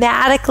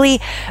dramatically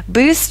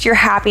boost your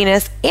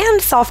happiness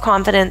and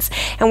self-confidence.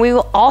 And we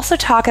will also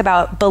talk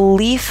about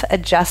belief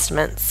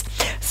adjustments.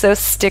 So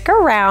stick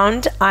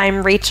around.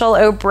 I'm Rachel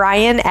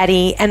O'Brien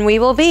Eddy, and we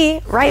will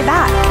be right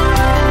back.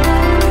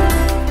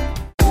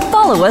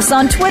 follow us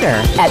on Twitter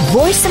at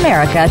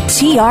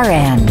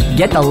VoiceAmericaTRN.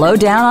 Get the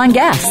lowdown on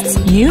guests,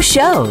 new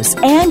shows,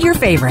 and your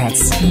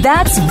favorites.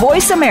 That's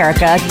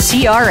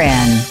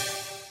VoiceAmericaTRN.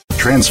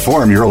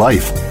 Transform your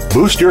life,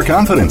 boost your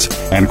confidence,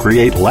 and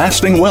create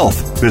lasting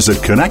wealth. Visit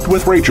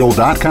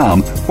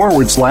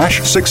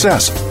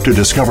connectwithrachel.com/success to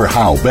discover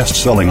how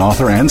best-selling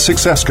author and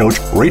success coach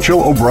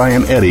Rachel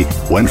O'Brien Eddy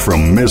went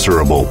from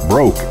miserable,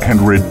 broke,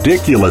 and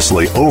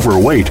ridiculously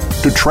overweight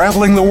to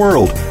traveling the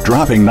world,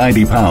 dropping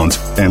 90 pounds,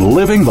 and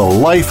living the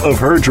life of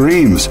her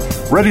dreams.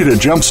 Ready to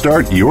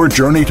jumpstart your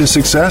journey to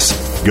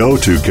success? Go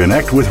to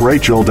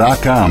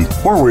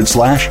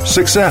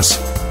connectwithrachel.com/success.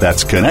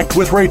 That's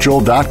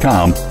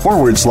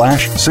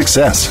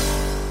connectwithrachel.com/success.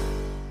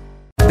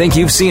 Think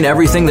you've seen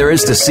everything there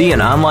is to see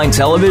in online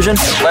television?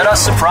 Let us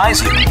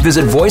surprise you.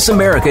 Visit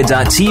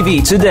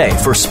voiceamerica.tv today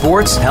for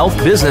sports, health,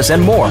 business,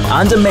 and more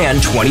on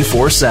demand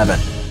 24/7.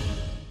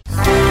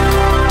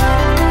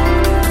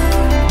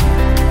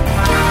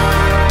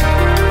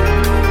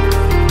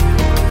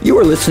 You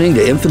are listening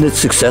to Infinite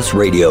Success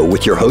Radio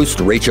with your host,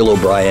 Rachel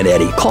O'Brien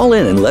Eddy. Call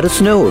in and let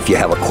us know if you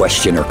have a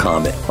question or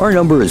comment. Our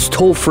number is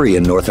toll-free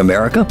in North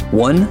America,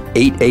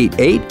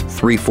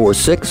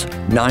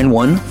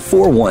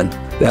 1-888-346-9141.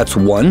 That's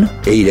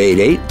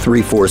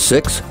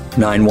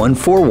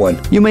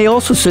 1-888-346-9141. You may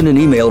also send an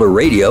email to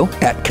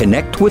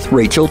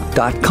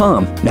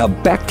radio@connectwithrachel.com. Now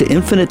back to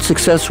Infinite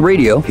Success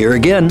Radio. Here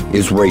again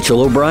is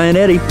Rachel O'Brien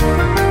Eddy.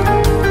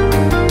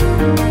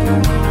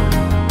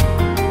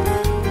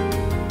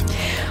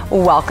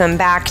 Welcome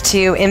back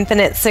to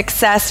Infinite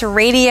Success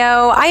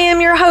Radio. I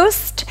am your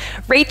host,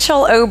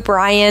 Rachel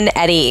O'Brien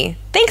Eddy.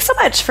 Thanks so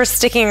much for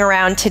sticking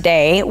around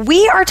today.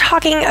 We are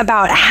talking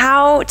about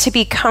how to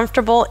be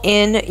comfortable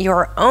in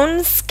your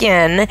own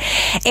skin.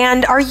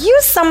 And are you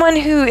someone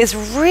who is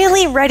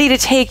really ready to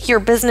take your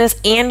business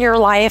and your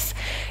life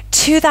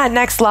to that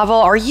next level?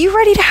 Are you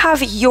ready to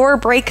have your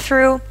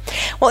breakthrough?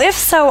 Well, if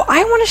so,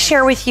 I want to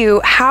share with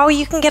you how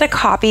you can get a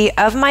copy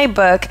of my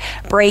book,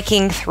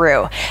 Breaking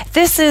Through.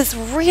 This is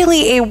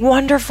really a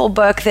wonderful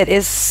book that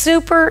is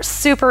super,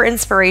 super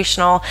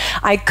inspirational.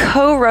 I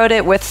co-wrote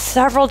it with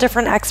several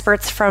different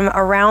experts from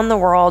around the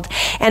world.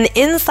 And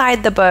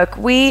inside the book,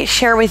 we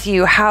share with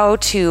you how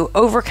to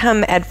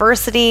overcome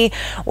adversity,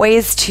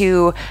 ways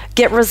to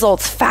get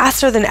results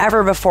faster than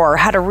ever before,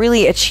 how to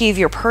really achieve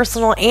your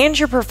personal and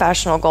your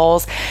professional goals.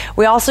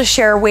 We also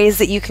share ways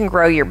that you can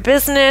grow your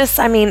business.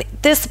 I mean,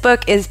 this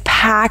book is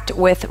packed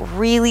with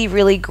really,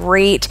 really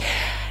great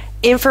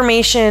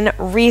information,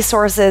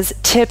 resources,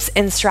 tips,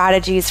 and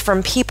strategies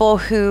from people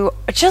who,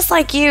 just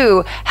like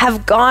you,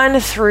 have gone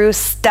through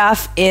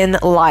stuff in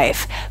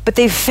life, but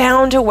they've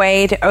found a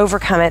way to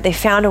overcome it. They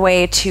found a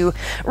way to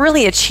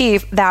really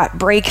achieve that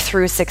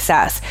breakthrough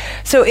success.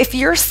 So if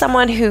you're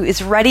someone who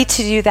is ready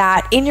to do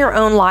that in your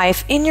own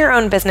life, in your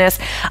own business,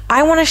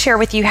 I want to share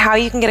with you how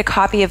you can get a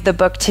copy of the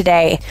book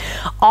today.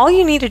 All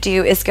you need to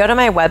do is go to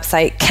my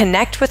website,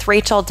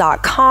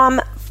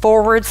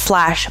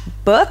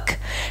 connectwithrachel.com/book,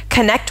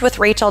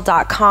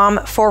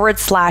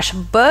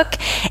 connectwithrachel.com/book,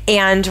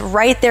 and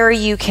right there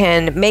you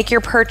can make your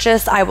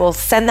purchase. I will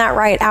send that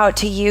right out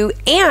to you.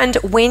 And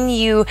when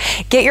you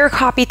get your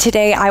copy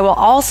today, I will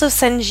also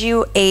send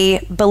you a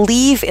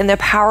Believe in the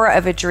Power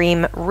of a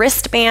Dream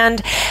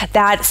wristband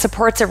that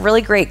supports a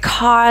really great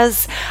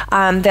cause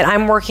that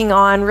I'm working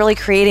on, really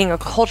creating a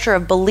culture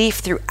of belief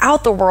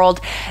throughout the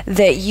world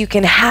that you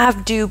can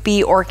have, do,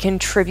 be, or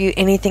contribute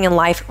anything in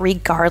life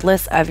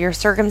regardless of your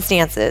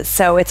circumstances.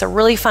 So it's a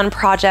really fun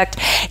project.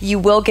 You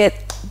will get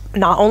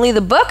not only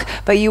the book,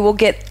 but you will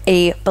get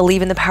a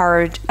Believe in the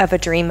Power of a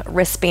Dream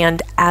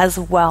wristband as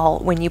well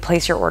when you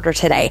place your order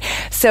today.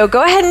 So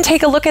go ahead and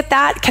take a look at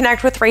that.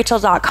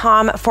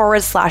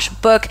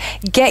 connectwithrachel.com/book.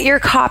 Get your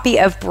copy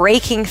of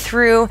Breaking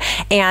Through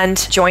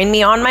and join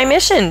me on my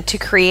mission to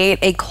create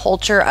a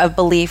culture of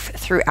belief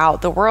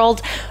throughout the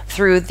world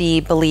through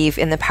the Believe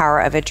in the Power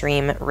of a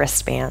Dream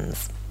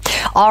wristbands.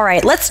 All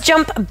right, let's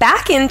jump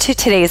back into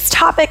today's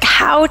topic,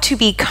 how to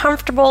be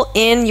comfortable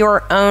in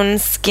your own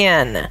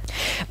skin.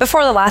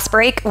 Before the last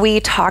break, we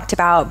talked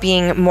about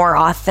being more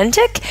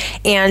authentic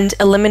and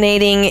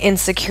eliminating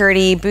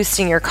insecurity,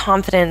 boosting your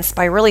confidence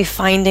by really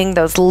finding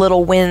those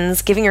little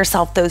wins, giving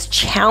yourself those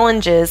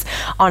challenges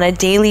on a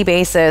daily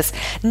basis.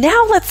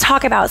 Now let's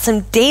talk about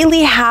some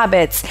daily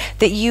habits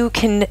that you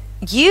can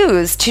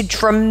use to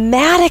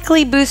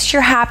dramatically boost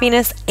your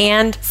happiness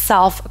and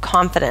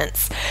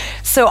self-confidence.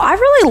 So I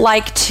really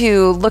like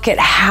to look at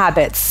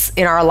habits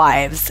in our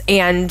lives,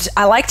 and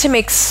I like to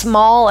make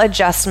small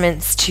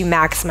adjustments to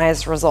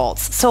maximize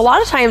results. So a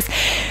lot of times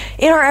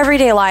in our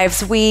everyday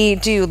lives, we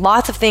do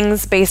lots of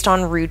things based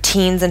on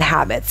routines and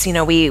habits. You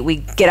know, we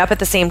get up at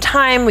the same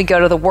time, we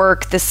go to the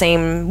work the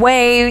same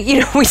way,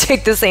 you know, we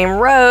take the same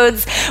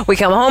roads, we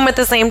come home at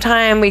the same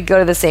time, we go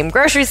to the same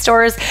grocery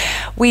stores.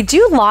 We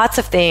do lots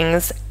of things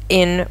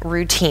in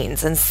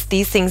routines, and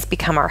these things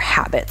become our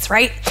habits,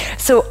 right?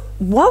 So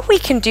what we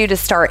can do to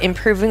start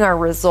improving our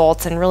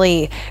results and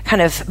really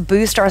kind of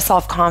boost our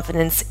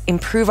self-confidence,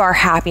 improve our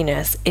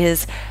happiness,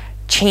 is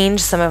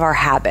change some of our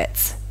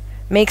habits.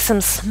 make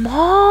some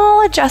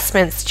small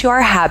adjustments to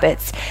our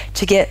habits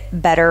to get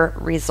better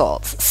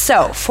results.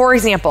 So, for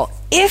example,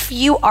 if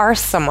you are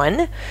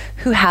someone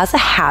who has a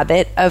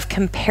habit of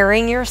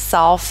comparing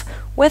yourself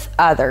with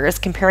others,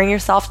 comparing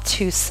yourself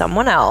to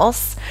someone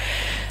else,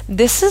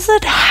 this is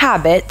a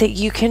habit that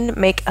you can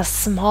make a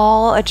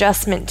small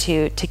adjustment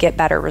to get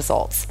better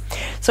results.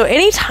 So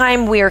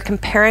anytime we are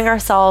comparing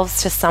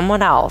ourselves to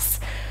someone else,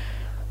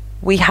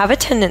 we have a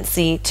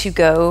tendency to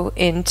go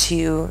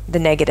into the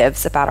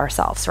negatives about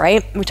ourselves,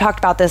 right? We talked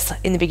about this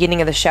in the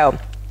beginning of the show.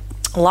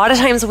 A lot of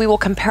times we will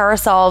compare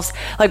ourselves,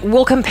 like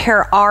we'll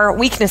compare our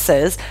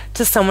weaknesses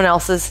to someone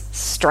else's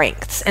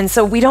strengths. And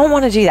so we don't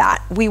want to do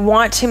that. We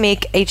want to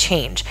make a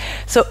change.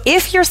 So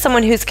if you're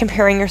someone who's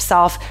comparing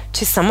yourself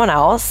to someone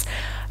else,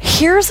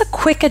 here's a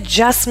quick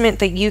adjustment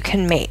that you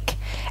can make.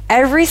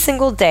 Every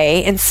single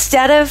day,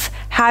 instead of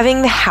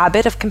having the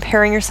habit of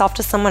comparing yourself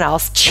to someone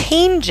else,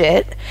 change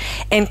it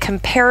and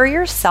compare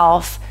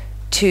yourself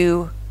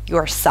to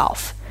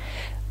yourself.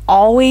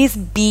 Always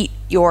beat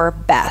your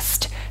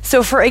best.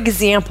 So for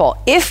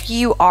example, if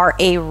you are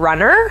a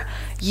runner,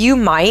 you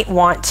might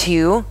want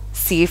to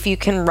see if you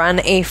can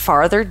run a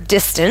farther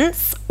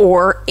distance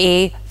or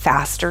a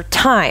faster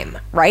time,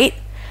 right?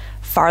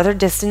 Farther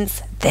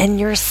distance than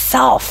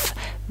yourself.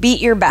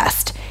 Beat your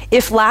best.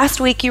 If last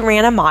week you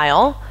ran a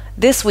mile,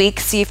 this week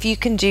see if you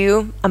can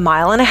do a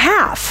mile and a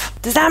half.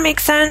 Does that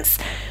make sense?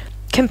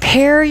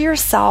 Compare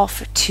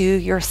yourself to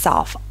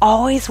yourself.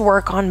 Always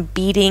work on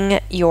beating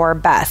your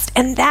best.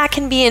 And that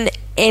can be in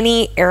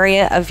any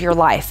area of your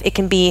life. It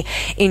can be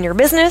in your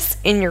business,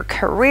 in your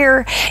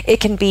career. It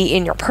can be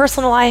in your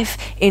personal life,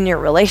 in your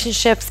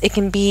relationships. It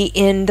can be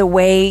in the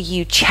way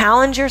you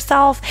challenge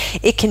yourself.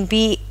 It can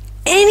be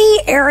any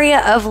area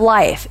of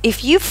life.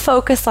 If you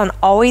focus on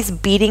always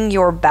beating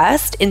your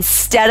best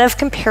instead of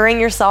comparing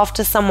yourself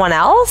to someone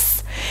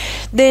else,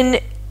 then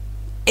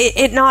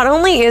it not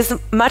only is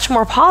much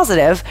more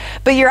positive,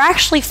 but you're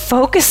actually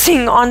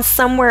focusing on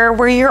somewhere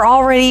where you're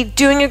already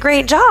doing a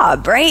great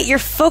job, right? You're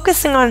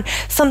focusing on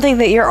something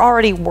that you're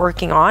already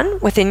working on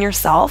within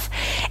yourself,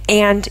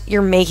 and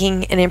you're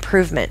making an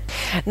improvement.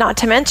 Not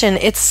to mention,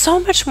 it's so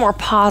much more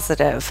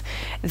positive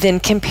than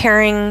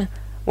comparing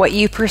what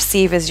you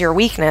perceive as your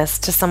weakness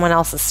to someone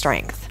else's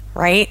strength,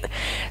 right?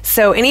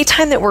 So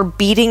anytime that we're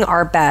beating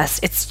our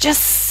best, it's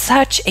just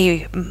such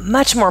a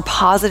much more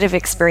positive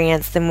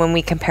experience than when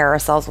we compare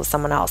ourselves with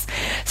someone else.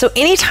 So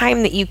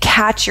anytime that you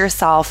catch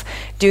yourself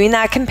doing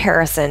that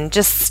comparison,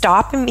 just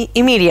stop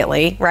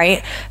immediately,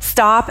 right?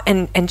 Stop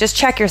and just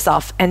check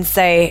yourself and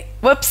say,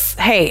 whoops,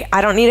 hey,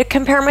 I don't need to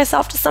compare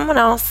myself to someone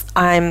else.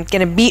 I'm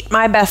going to beat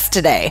my best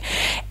today.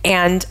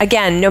 And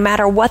again, no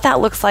matter what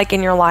that looks like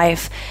in your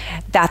life,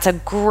 that's a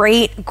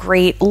great,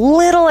 great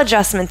little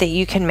adjustment that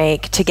you can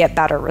make to get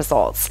better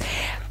results.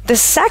 The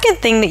second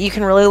thing that you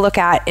can really look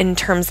at in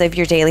terms of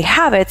your daily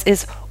habits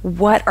is,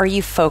 what are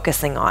you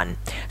focusing on?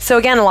 So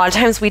again, a lot of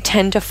times we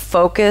tend to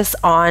focus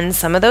on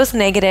some of those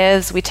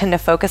negatives. We tend to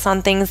focus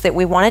on things that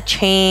we want to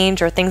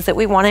change or things that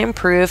we want to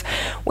improve,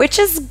 which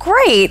is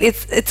great.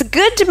 It's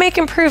good to make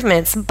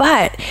improvements,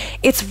 but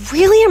it's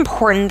really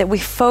important that we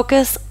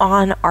focus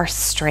on our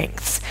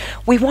strengths.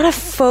 We want to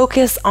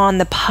focus on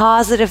the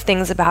positive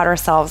things about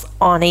ourselves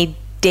on a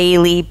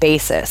daily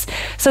basis.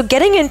 So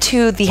getting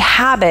into the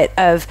habit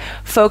of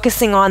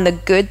focusing on the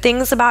good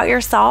things about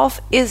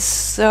yourself is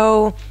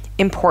so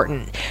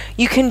important.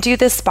 You can do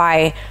this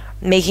by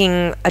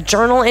making a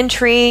journal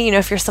entry. You know,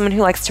 if you're someone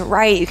who likes to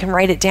write, you can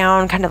write it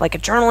down, kind of like a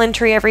journal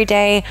entry every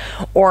day.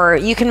 Or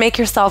you can make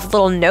yourself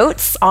little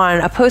notes on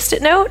a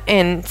Post-it note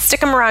and stick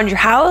them around your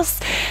house.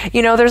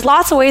 You know, there's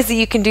lots of ways that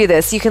you can do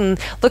this. You can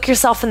look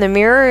yourself in the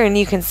mirror and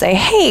you can say,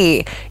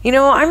 hey, you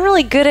know, I'm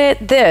really good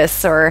at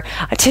this, or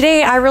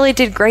today I really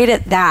did great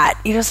at that.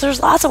 You know, so there's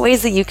lots of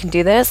ways that you can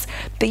do this,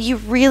 but you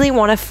really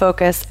want to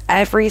focus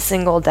every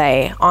single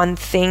day on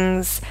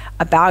things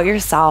about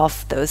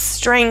yourself, those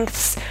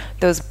strengths,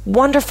 those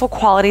wonderful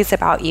qualities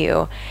about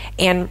you,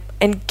 and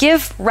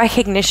give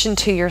recognition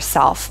to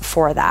yourself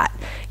for that.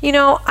 You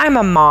know, I'm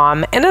a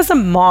mom, and as a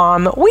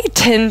mom, we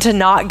tend to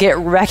not get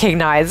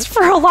recognized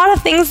for a lot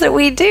of things that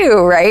we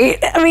do, right?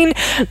 I mean,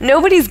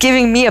 nobody's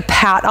giving me a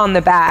pat on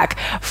the back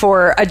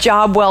for a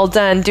job well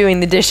done doing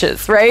the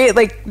dishes, right?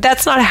 Like,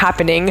 that's not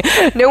happening.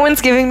 No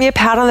one's giving me a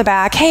pat on the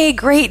back. Hey,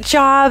 great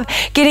job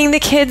getting the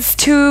kids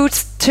to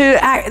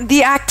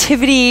the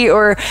activity,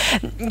 or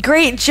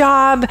great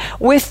job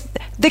with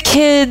the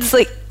kids.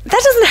 Like,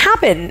 that doesn't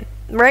happen,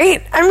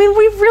 right? I mean,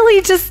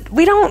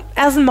 we don't,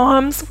 as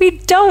moms, we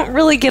don't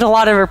really get a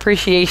lot of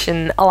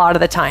appreciation a lot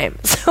of the time.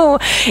 So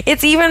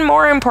it's even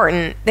more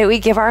important that we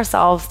give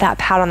ourselves that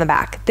pat on the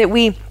back, that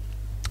we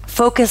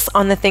focus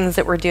on the things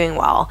that we're doing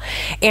well.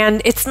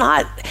 And it's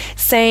not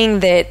saying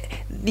that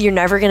you're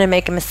never going to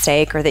make a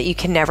mistake or that you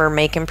can never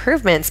make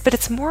improvements, but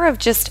it's more of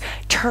just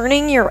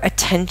turning your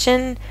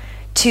attention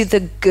to the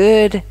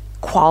good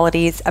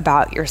qualities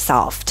about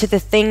yourself, to the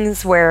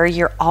things where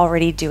you're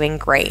already doing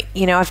great.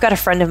 You know, I've got a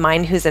friend of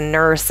mine who's a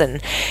nurse,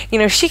 and, you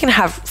know, she can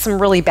have some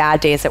really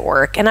bad days at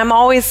work. And I'm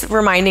always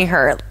reminding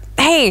her,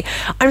 hey,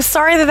 I'm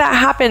sorry that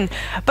happened,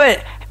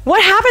 but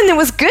what happened that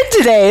was good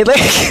today? Like,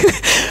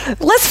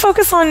 let's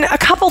focus on a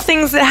couple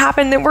things that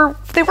happened that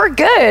were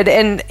good.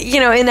 And,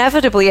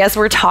 inevitably, as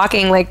we're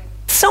talking, like,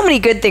 so many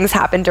good things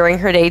happened during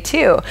her day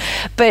too,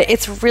 but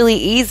it's really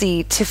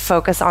easy to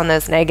focus on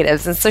those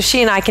negatives. And so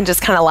she and I can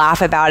just kind of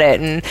laugh about it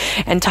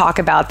and talk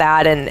about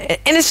that. And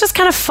it's just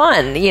kind of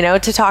fun,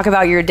 to talk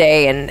about your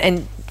day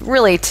and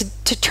really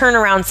to turn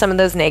around some of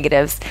those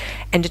negatives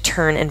and to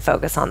turn and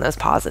focus on those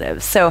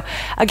positives. So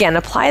again,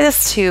 apply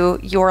this to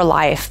your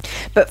life,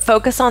 but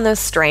focus on those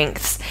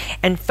strengths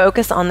and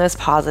focus on those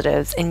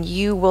positives, and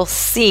you will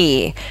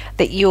see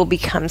that you will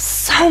become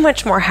so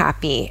much more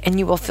happy and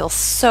you will feel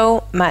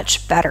so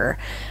much better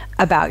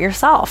about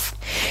yourself.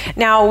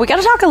 Now, we got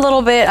to talk a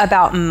little bit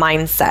about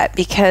mindset,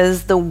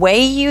 because the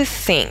way you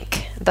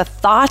think, the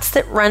thoughts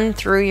that run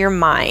through your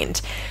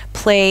mind,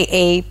 play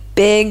a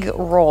big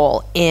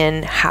role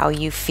in how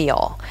you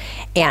feel.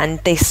 And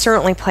they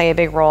certainly play a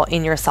big role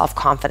in your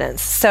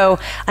self-confidence. So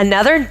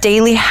another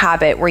daily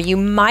habit where you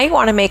might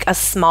want to make a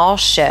small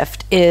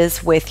shift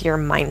is with your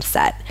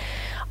mindset.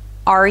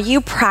 Are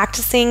you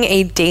practicing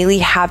a daily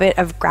habit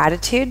of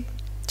gratitude?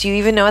 Do you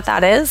even know what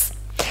that is?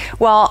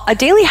 Well, a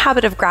daily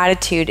habit of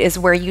gratitude is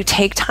where you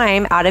take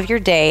time out of your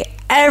day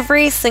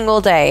every single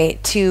day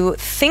to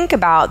think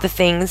about the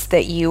things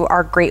that you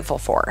are grateful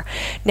for.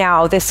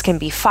 Now, this can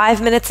be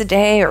 5 minutes a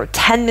day or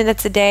 10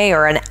 minutes a day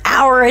or an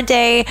hour a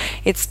day.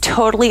 It's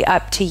totally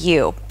up to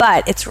you.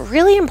 But it's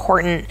really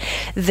important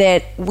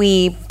that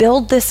we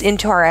build this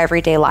into our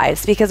everyday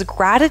lives, because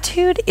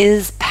gratitude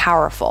is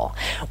powerful.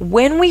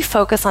 When we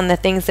focus on the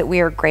things that we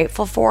are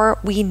grateful for,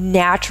 we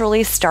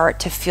naturally start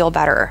to feel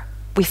better.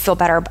 We feel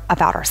better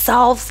about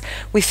ourselves.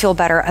 We feel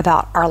better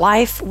about our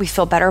life. We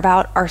feel better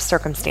about our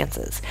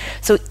circumstances.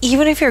 So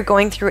even if you're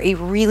going through a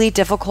really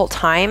difficult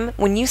time,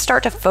 when you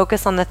start to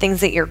focus on the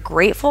things that you're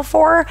grateful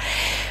for,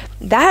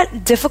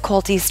 that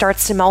difficulty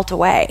starts to melt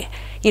away.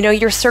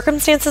 Your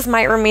circumstances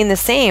might remain the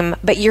same,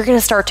 but you're going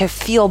to start to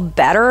feel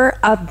better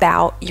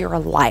about your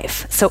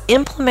life. So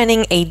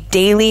implementing a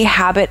daily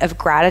habit of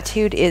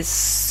gratitude is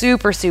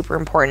super, super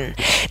important.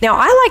 Now,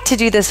 I like to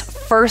do this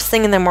first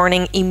thing in the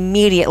morning,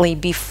 immediately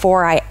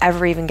before I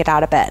ever even get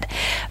out of bed.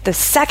 The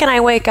second I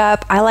wake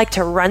up, I like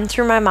to run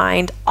through my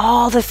mind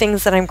all the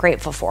things that I'm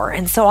grateful for.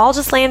 And so I'll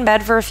just lay in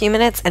bed for a few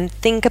minutes and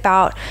think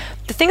about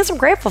the things I'm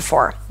grateful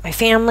for. My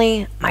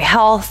family, my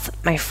health,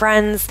 my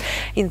friends,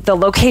 the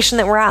location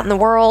that we're at in the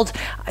world,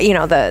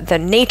 the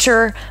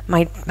nature,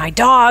 my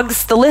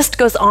dogs, the list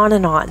goes on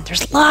and on.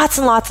 There's lots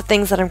and lots of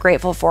things that I'm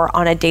grateful for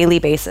on a daily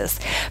basis.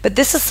 But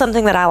this is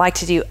something that I like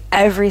to do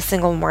every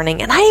single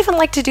morning. And I even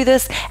like to do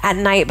this at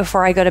night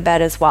before I go to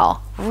bed as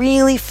well.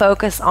 Really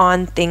focus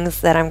on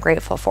things that I'm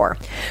grateful for.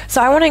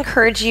 So I want to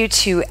encourage you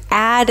to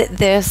add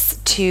this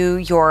to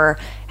your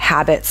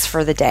habits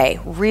for the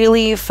day.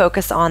 Really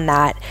focus on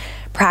that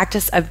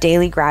practice of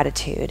daily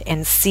gratitude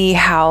and see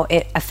how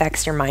it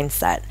affects your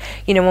mindset.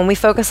 When we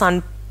focus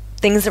on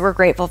things that we're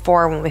grateful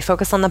for, when we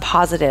focus on the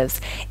positives,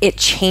 it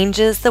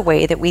changes the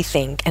way that we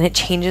think and it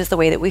changes the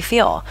way that we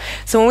feel.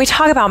 So when we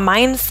talk about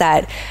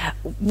mindset,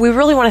 we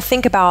really want to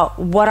think about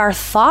what our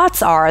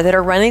thoughts are that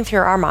are running through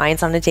our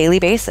minds on a daily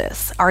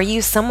basis. Are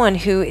you someone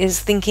who is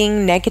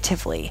thinking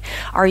negatively?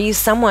 Are you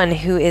someone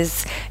who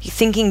is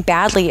thinking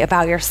badly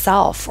about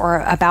yourself or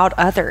about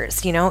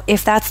others?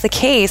 If that's the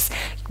case,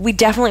 we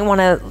definitely want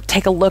to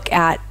take a look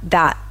at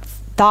that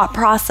thought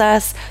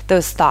process,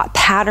 those thought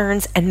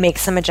patterns, and make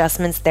some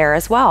adjustments there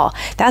as well.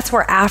 That's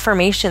where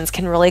affirmations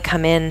can really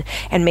come in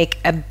and make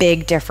a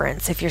big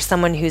difference. If you're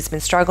someone who's been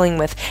struggling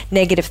with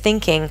negative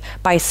thinking,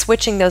 by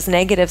switching those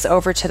negatives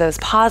over to those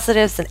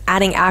positives and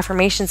adding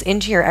affirmations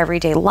into your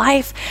everyday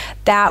life,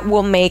 that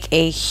will make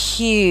a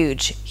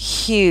huge,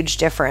 huge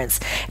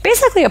difference.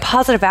 Basically, a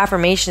positive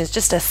affirmation is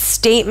just a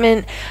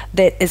statement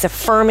that is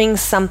affirming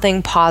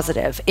something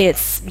positive.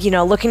 It's,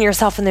 looking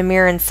yourself in the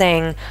mirror and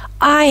saying,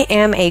 I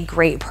am a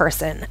great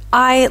person.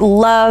 I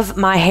love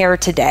my hair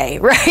today,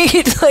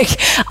 right? Like,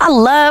 I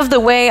love the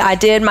way I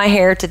did my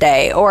hair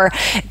today. Or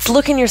it's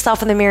looking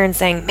yourself in the mirror and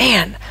saying,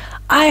 man,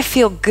 I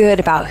feel good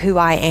about who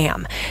I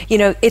am.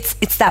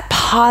 It's that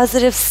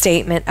positive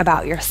statement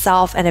about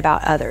yourself and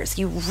about others.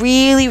 You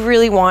really,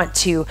 really want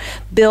to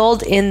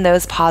build in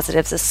those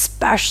positives,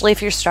 especially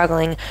if you're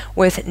struggling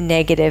with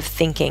negative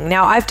thinking.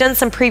 Now, I've done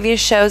some previous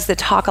shows that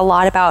talk a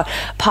lot about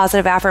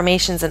positive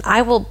affirmations, and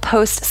I will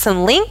post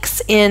some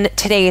links in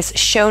today's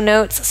show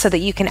notes so that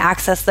you can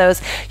access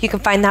those. You can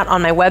find that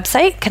on my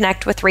website,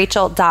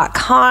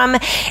 connectwithrachel.com,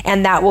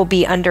 and that will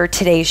be under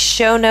today's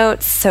show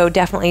notes. So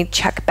definitely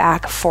check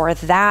back for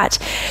that.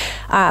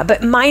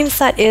 But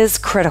mindset is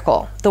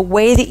critical. The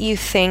way that you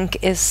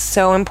think is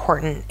so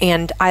important.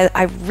 And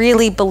I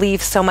really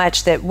believe so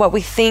much that what we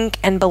think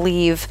and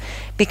believe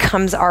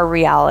becomes our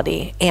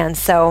reality. And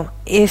so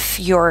if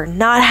you're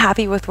not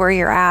happy with where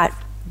you're at,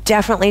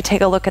 definitely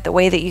take a look at the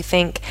way that you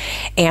think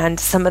and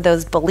some of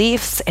those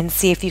beliefs and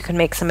see if you can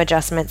make some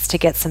adjustments to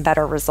get some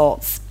better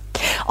results.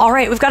 All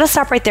right, we've got to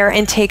stop right there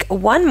and take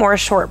one more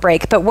short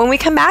break. But when we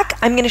come back,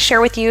 I'm going to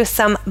share with you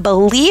some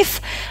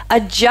belief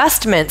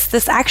adjustments.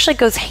 This actually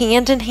goes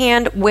hand in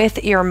hand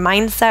with your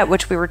mindset,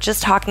 which we were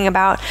just talking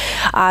about.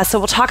 So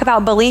we'll talk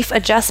about belief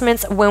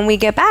adjustments when we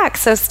get back.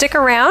 So stick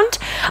around.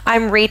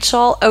 I'm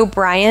Rachel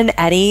O'Brien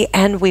Eddy,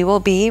 and we will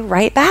be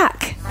right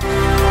back.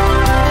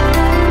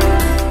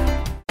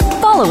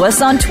 Follow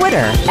us on Twitter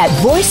at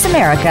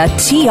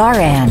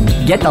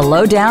VoiceAmericaTRN. Get the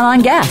lowdown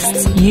on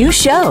guests, new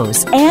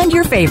shows, and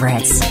your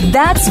favorites.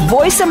 That's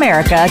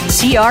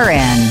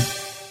VoiceAmericaTRN.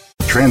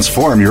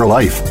 Transform your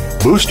life,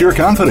 boost your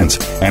confidence,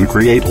 and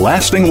create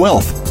lasting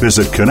wealth.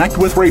 Visit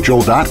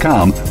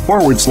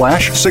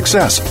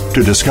connectwithrachel.com/success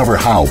to discover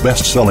how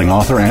best-selling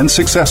author and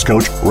success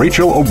coach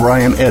Rachel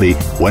O'Brien Eddy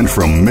went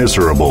from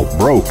miserable,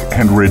 broke,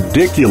 and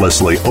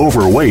ridiculously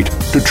overweight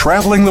to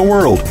traveling the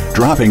world,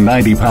 dropping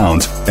 90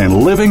 pounds,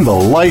 and living the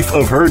life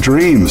of her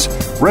dreams.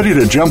 Ready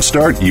to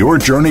jumpstart your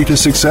journey to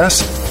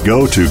success?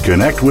 Go to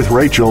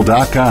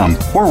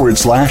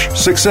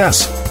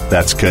connectwithrachel.com/success.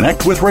 That's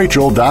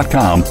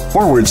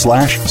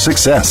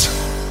connectwithrachel.com/success.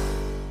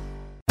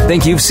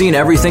 Think you've seen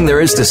everything there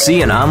is to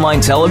see in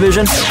online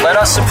television? Let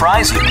us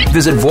surprise you.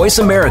 Visit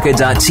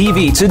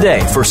voiceamerica.tv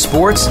today for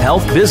sports,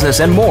 health, business,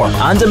 and more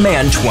on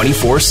demand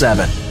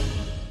 24/7.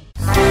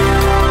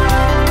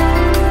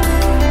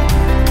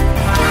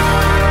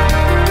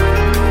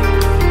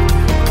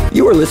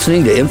 You are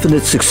listening to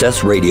Infinite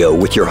Success Radio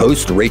with your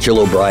host, Rachel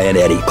O'Brien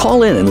Eddy.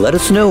 Call in and let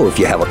us know if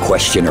you have a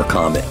question or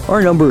comment. Our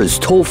number is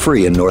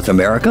toll-free in North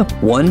America,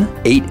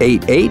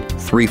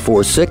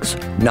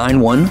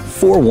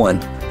 1-888-346-9141.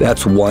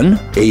 That's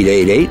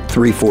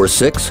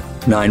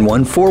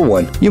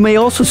 1-888-346-9141. You may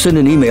also send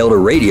an email to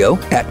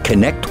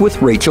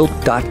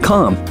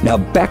radio@connectwithrachel.com. Now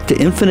back to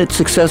Infinite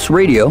Success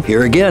Radio.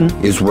 Here again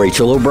is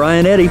Rachel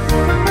O'Brien Eddy.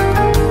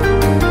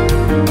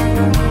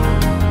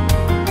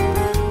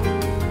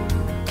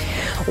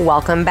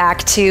 Welcome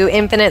back to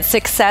Infinite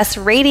Success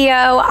Radio.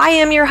 I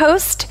am your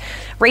host,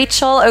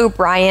 Rachel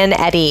O'Brien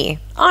Eddy.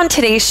 On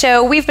today's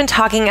show, we've been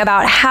talking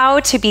about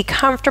how to be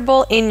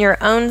comfortable in your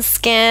own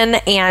skin,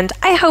 and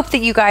I hope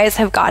that you guys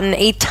have gotten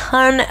a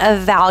ton of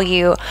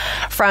value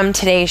from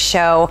today's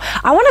show.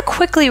 I want to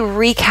quickly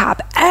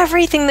recap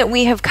everything that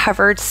we have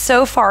covered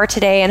so far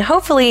today, and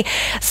hopefully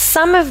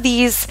some of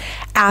these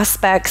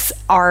aspects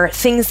are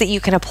things that you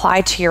can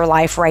apply to your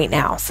life right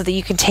now so that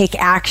you can take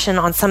action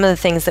on some of the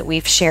things that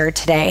we've shared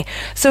today.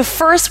 So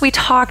first, we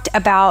talked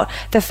about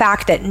the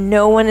fact that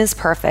no one is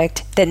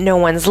perfect, that no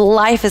one's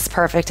life is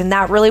perfect, and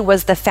that really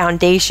was the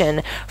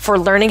foundation for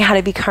learning how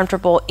to be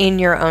comfortable in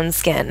your own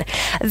skin.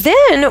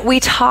 Then we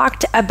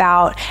talked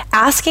about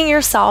asking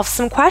yourself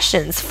some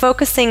questions,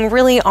 focusing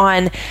really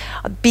on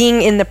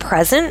being in the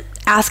present,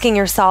 asking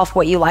yourself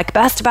what you like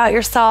best about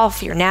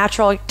yourself, your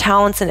natural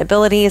talents and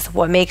abilities,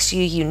 what makes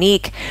you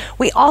unique.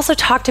 We also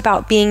talked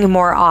about being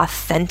more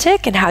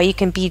authentic and how you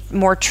can be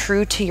more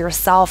true to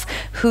yourself,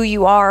 who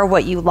you are,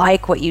 what you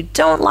like, what you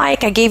don't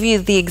like. I gave you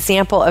the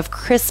example of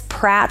Chris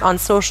Pratt on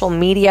social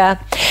media.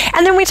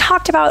 And then we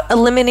talked about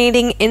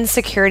eliminating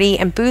insecurity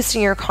and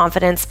boosting your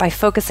confidence by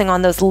focusing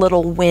on those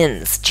little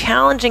wins,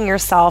 challenging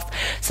yourself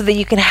so that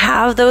you can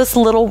have those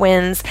little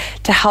wins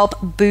to help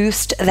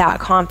boost that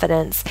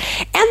confidence.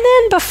 And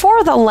then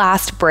before the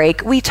last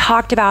break, we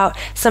talked about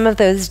some of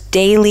those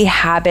daily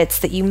habits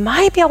that you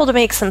might be able to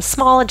make some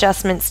small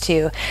adjustments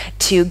to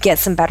get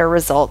some better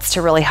results,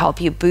 to really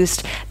help you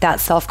boost that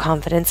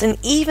self-confidence and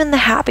even the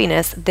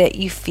happiness that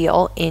you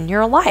feel in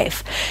your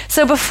life.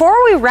 So before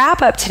we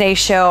wrap up today's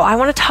show, I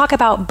want to talk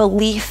about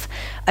belief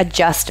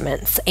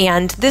adjustments.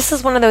 And this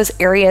is one of those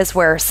areas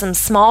where some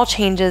small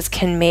changes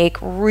can make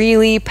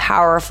really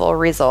powerful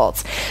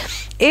results.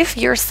 If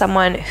you're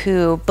someone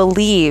who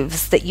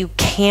believes that you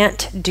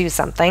can't do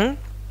something,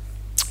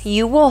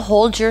 you will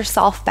hold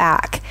yourself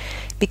back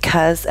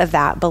because of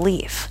that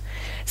belief.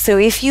 So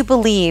if you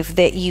believe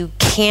that you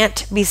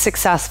can't be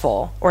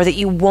successful or that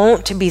you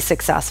won't be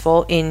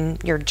successful in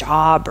your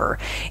job or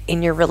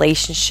in your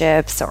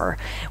relationships or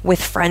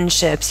with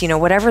friendships,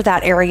 whatever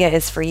that area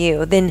is for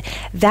you, then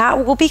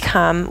that will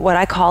become what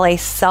I call a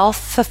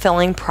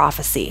self-fulfilling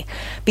prophecy.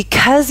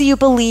 Because you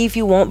believe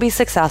you won't be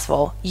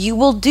successful, you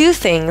will do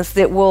things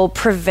that will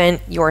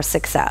prevent your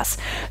success.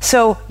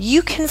 So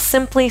you can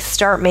simply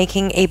start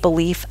making a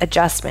belief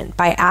adjustment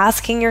by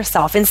asking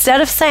yourself, instead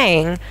of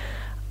saying,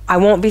 I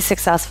won't be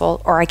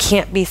successful or I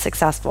can't be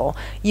successful,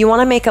 you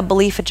want to make a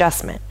belief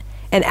adjustment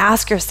and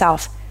ask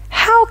yourself,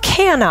 how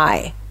can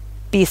I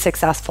be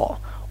successful?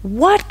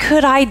 What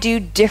could I do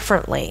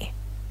differently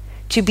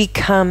to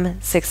become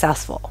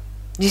successful?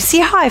 Do you see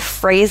how I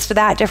phrased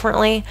that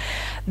differently?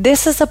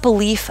 This is a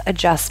belief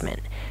adjustment.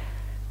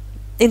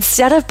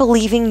 Instead of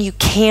believing you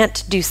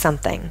can't do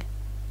something,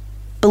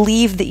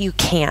 believe that you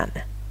can.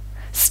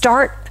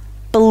 Start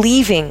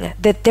believing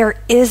that there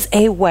is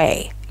a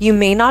way. You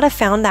may not have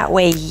found that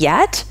way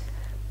yet,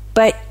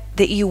 but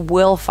that you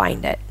will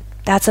find it.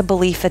 That's a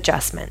belief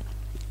adjustment.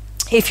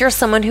 If you're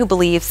someone who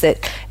believes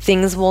that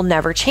things will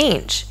never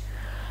change,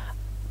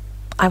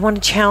 I want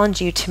to challenge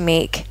you to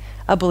make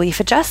a belief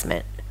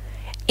adjustment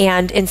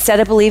And instead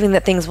of believing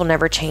that things will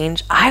never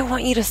change, I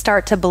want you to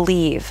start to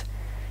believe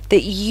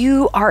that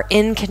you are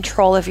in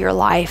control of your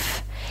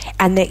life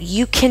and that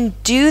you can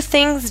do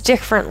things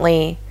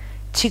differently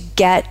to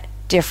get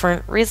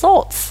different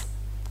results.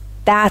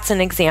 That's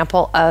an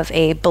example of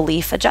a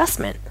belief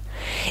adjustment.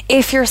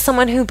 If you're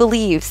someone who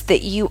believes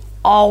that you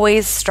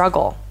always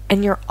struggle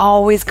and you're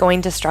always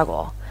going to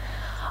struggle,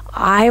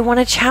 I want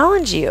to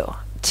challenge you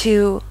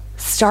to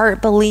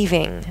start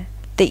believing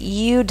that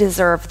you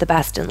deserve the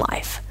best in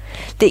life,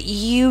 that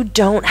you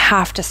don't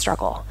have to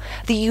struggle,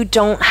 that you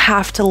don't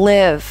have to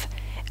live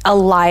a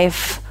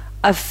life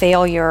of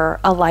failure,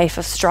 a life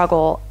of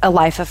struggle, a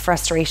life of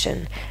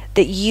frustration,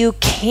 that you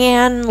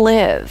can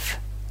live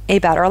a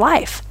better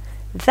life.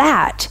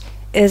 That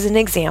is an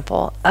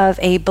example of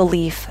a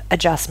belief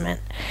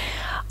adjustment.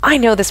 I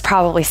know this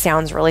probably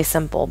sounds really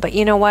simple, but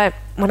you know what?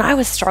 When I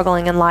was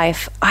struggling in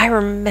life, I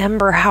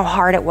remember how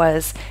hard it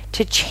was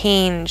to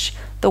change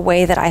the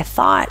way that I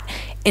thought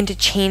and to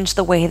change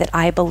the way that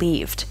I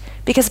believed.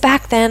 Because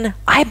back then,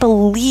 I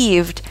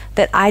believed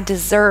that I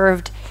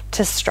deserved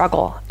to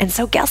struggle. And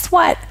so guess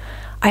what?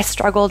 I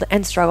struggled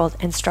and struggled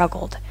and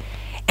struggled.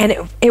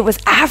 And it was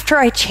after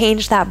I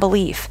changed that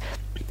belief,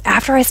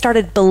 after I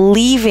started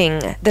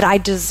believing that I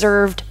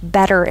deserved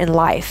better in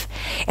life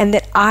and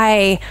that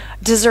I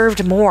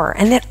deserved more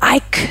and that I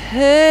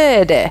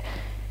could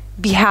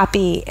be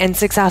happy and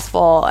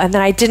successful and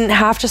that I didn't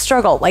have to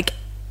struggle. Like,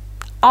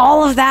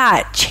 all of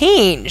that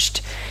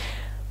changed.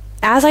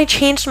 As I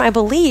changed my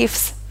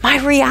beliefs, my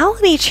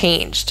reality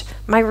changed.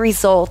 My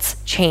results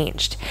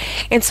changed.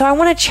 And so I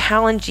want to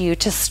challenge you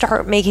to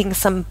start making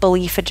some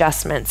belief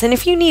adjustments. And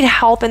if you need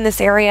help in this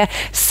area,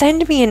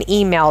 send me an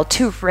email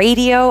to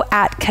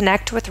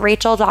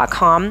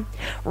radio@connectwithrachel.com,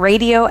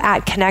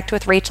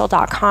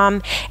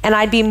 radio@connectwithrachel.com, and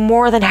I'd be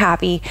more than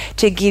happy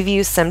to give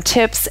you some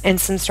tips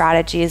and some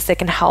strategies that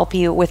can help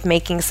you with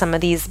making some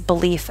of these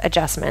belief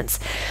adjustments.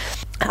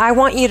 I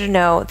want you to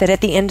know that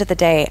at the end of the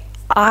day,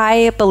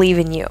 I believe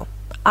in you.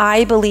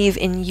 I believe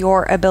in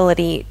your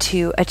ability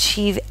to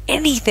achieve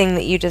anything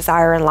that you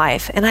desire in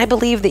life. And I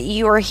believe that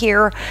you are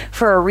here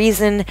for a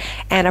reason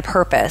and a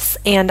purpose.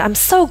 And I'm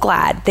so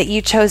glad that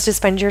you chose to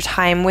spend your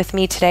time with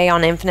me today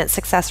on Infinite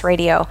Success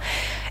Radio.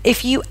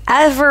 If you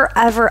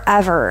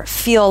ever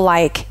feel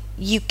like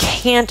you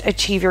can't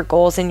achieve your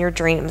goals and your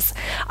dreams,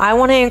 I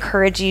want to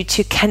encourage you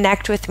to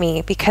connect with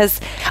me,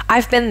 because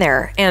I've been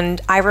there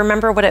and I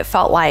remember what it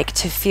felt like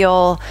to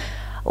feel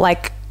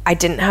like I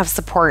didn't have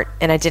support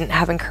and I didn't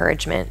have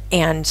encouragement.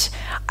 And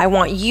I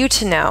want you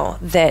to know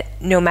that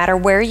no matter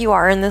where you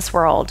are in this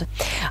world,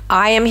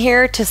 I am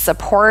here to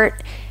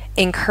support,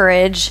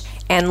 encourage,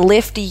 and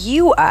lift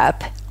you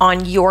up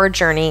on your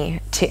journey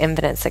to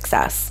infinite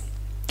success.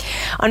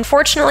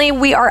 Unfortunately,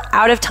 we are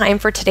out of time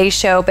for today's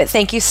show, but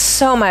thank you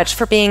so much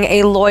for being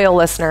a loyal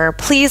listener.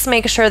 Please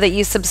make sure that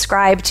you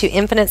subscribe to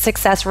Infinite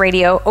Success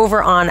Radio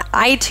over on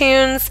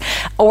iTunes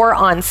or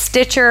on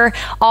Stitcher.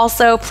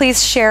 Also,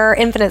 please share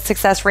Infinite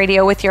Success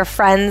Radio with your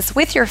friends,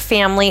 with your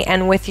family,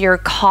 and with your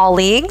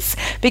colleagues,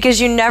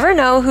 because you never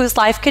know whose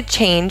life could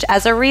change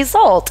as a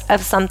result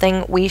of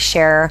something we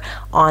share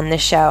on the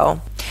show.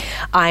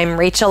 I'm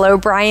Rachel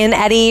O'Brien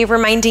Eddy,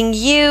 reminding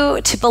you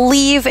to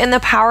believe in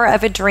the power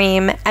of a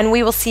dream, and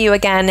we will see you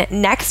again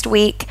next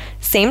week,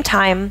 same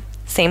time,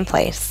 same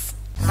place.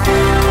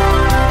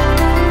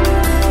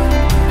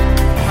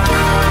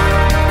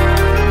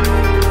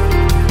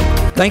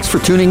 Thanks for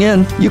tuning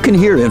in. You can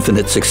hear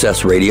Infinite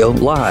Success Radio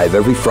live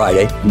every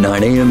Friday,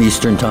 9 a.m.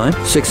 Eastern Time,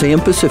 6 a.m.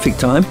 Pacific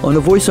Time on the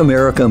Voice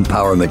America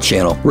Empowerment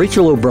Channel.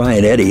 Rachel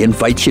O'Brien Eddy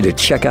invites you to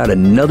check out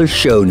another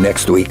show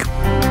next week.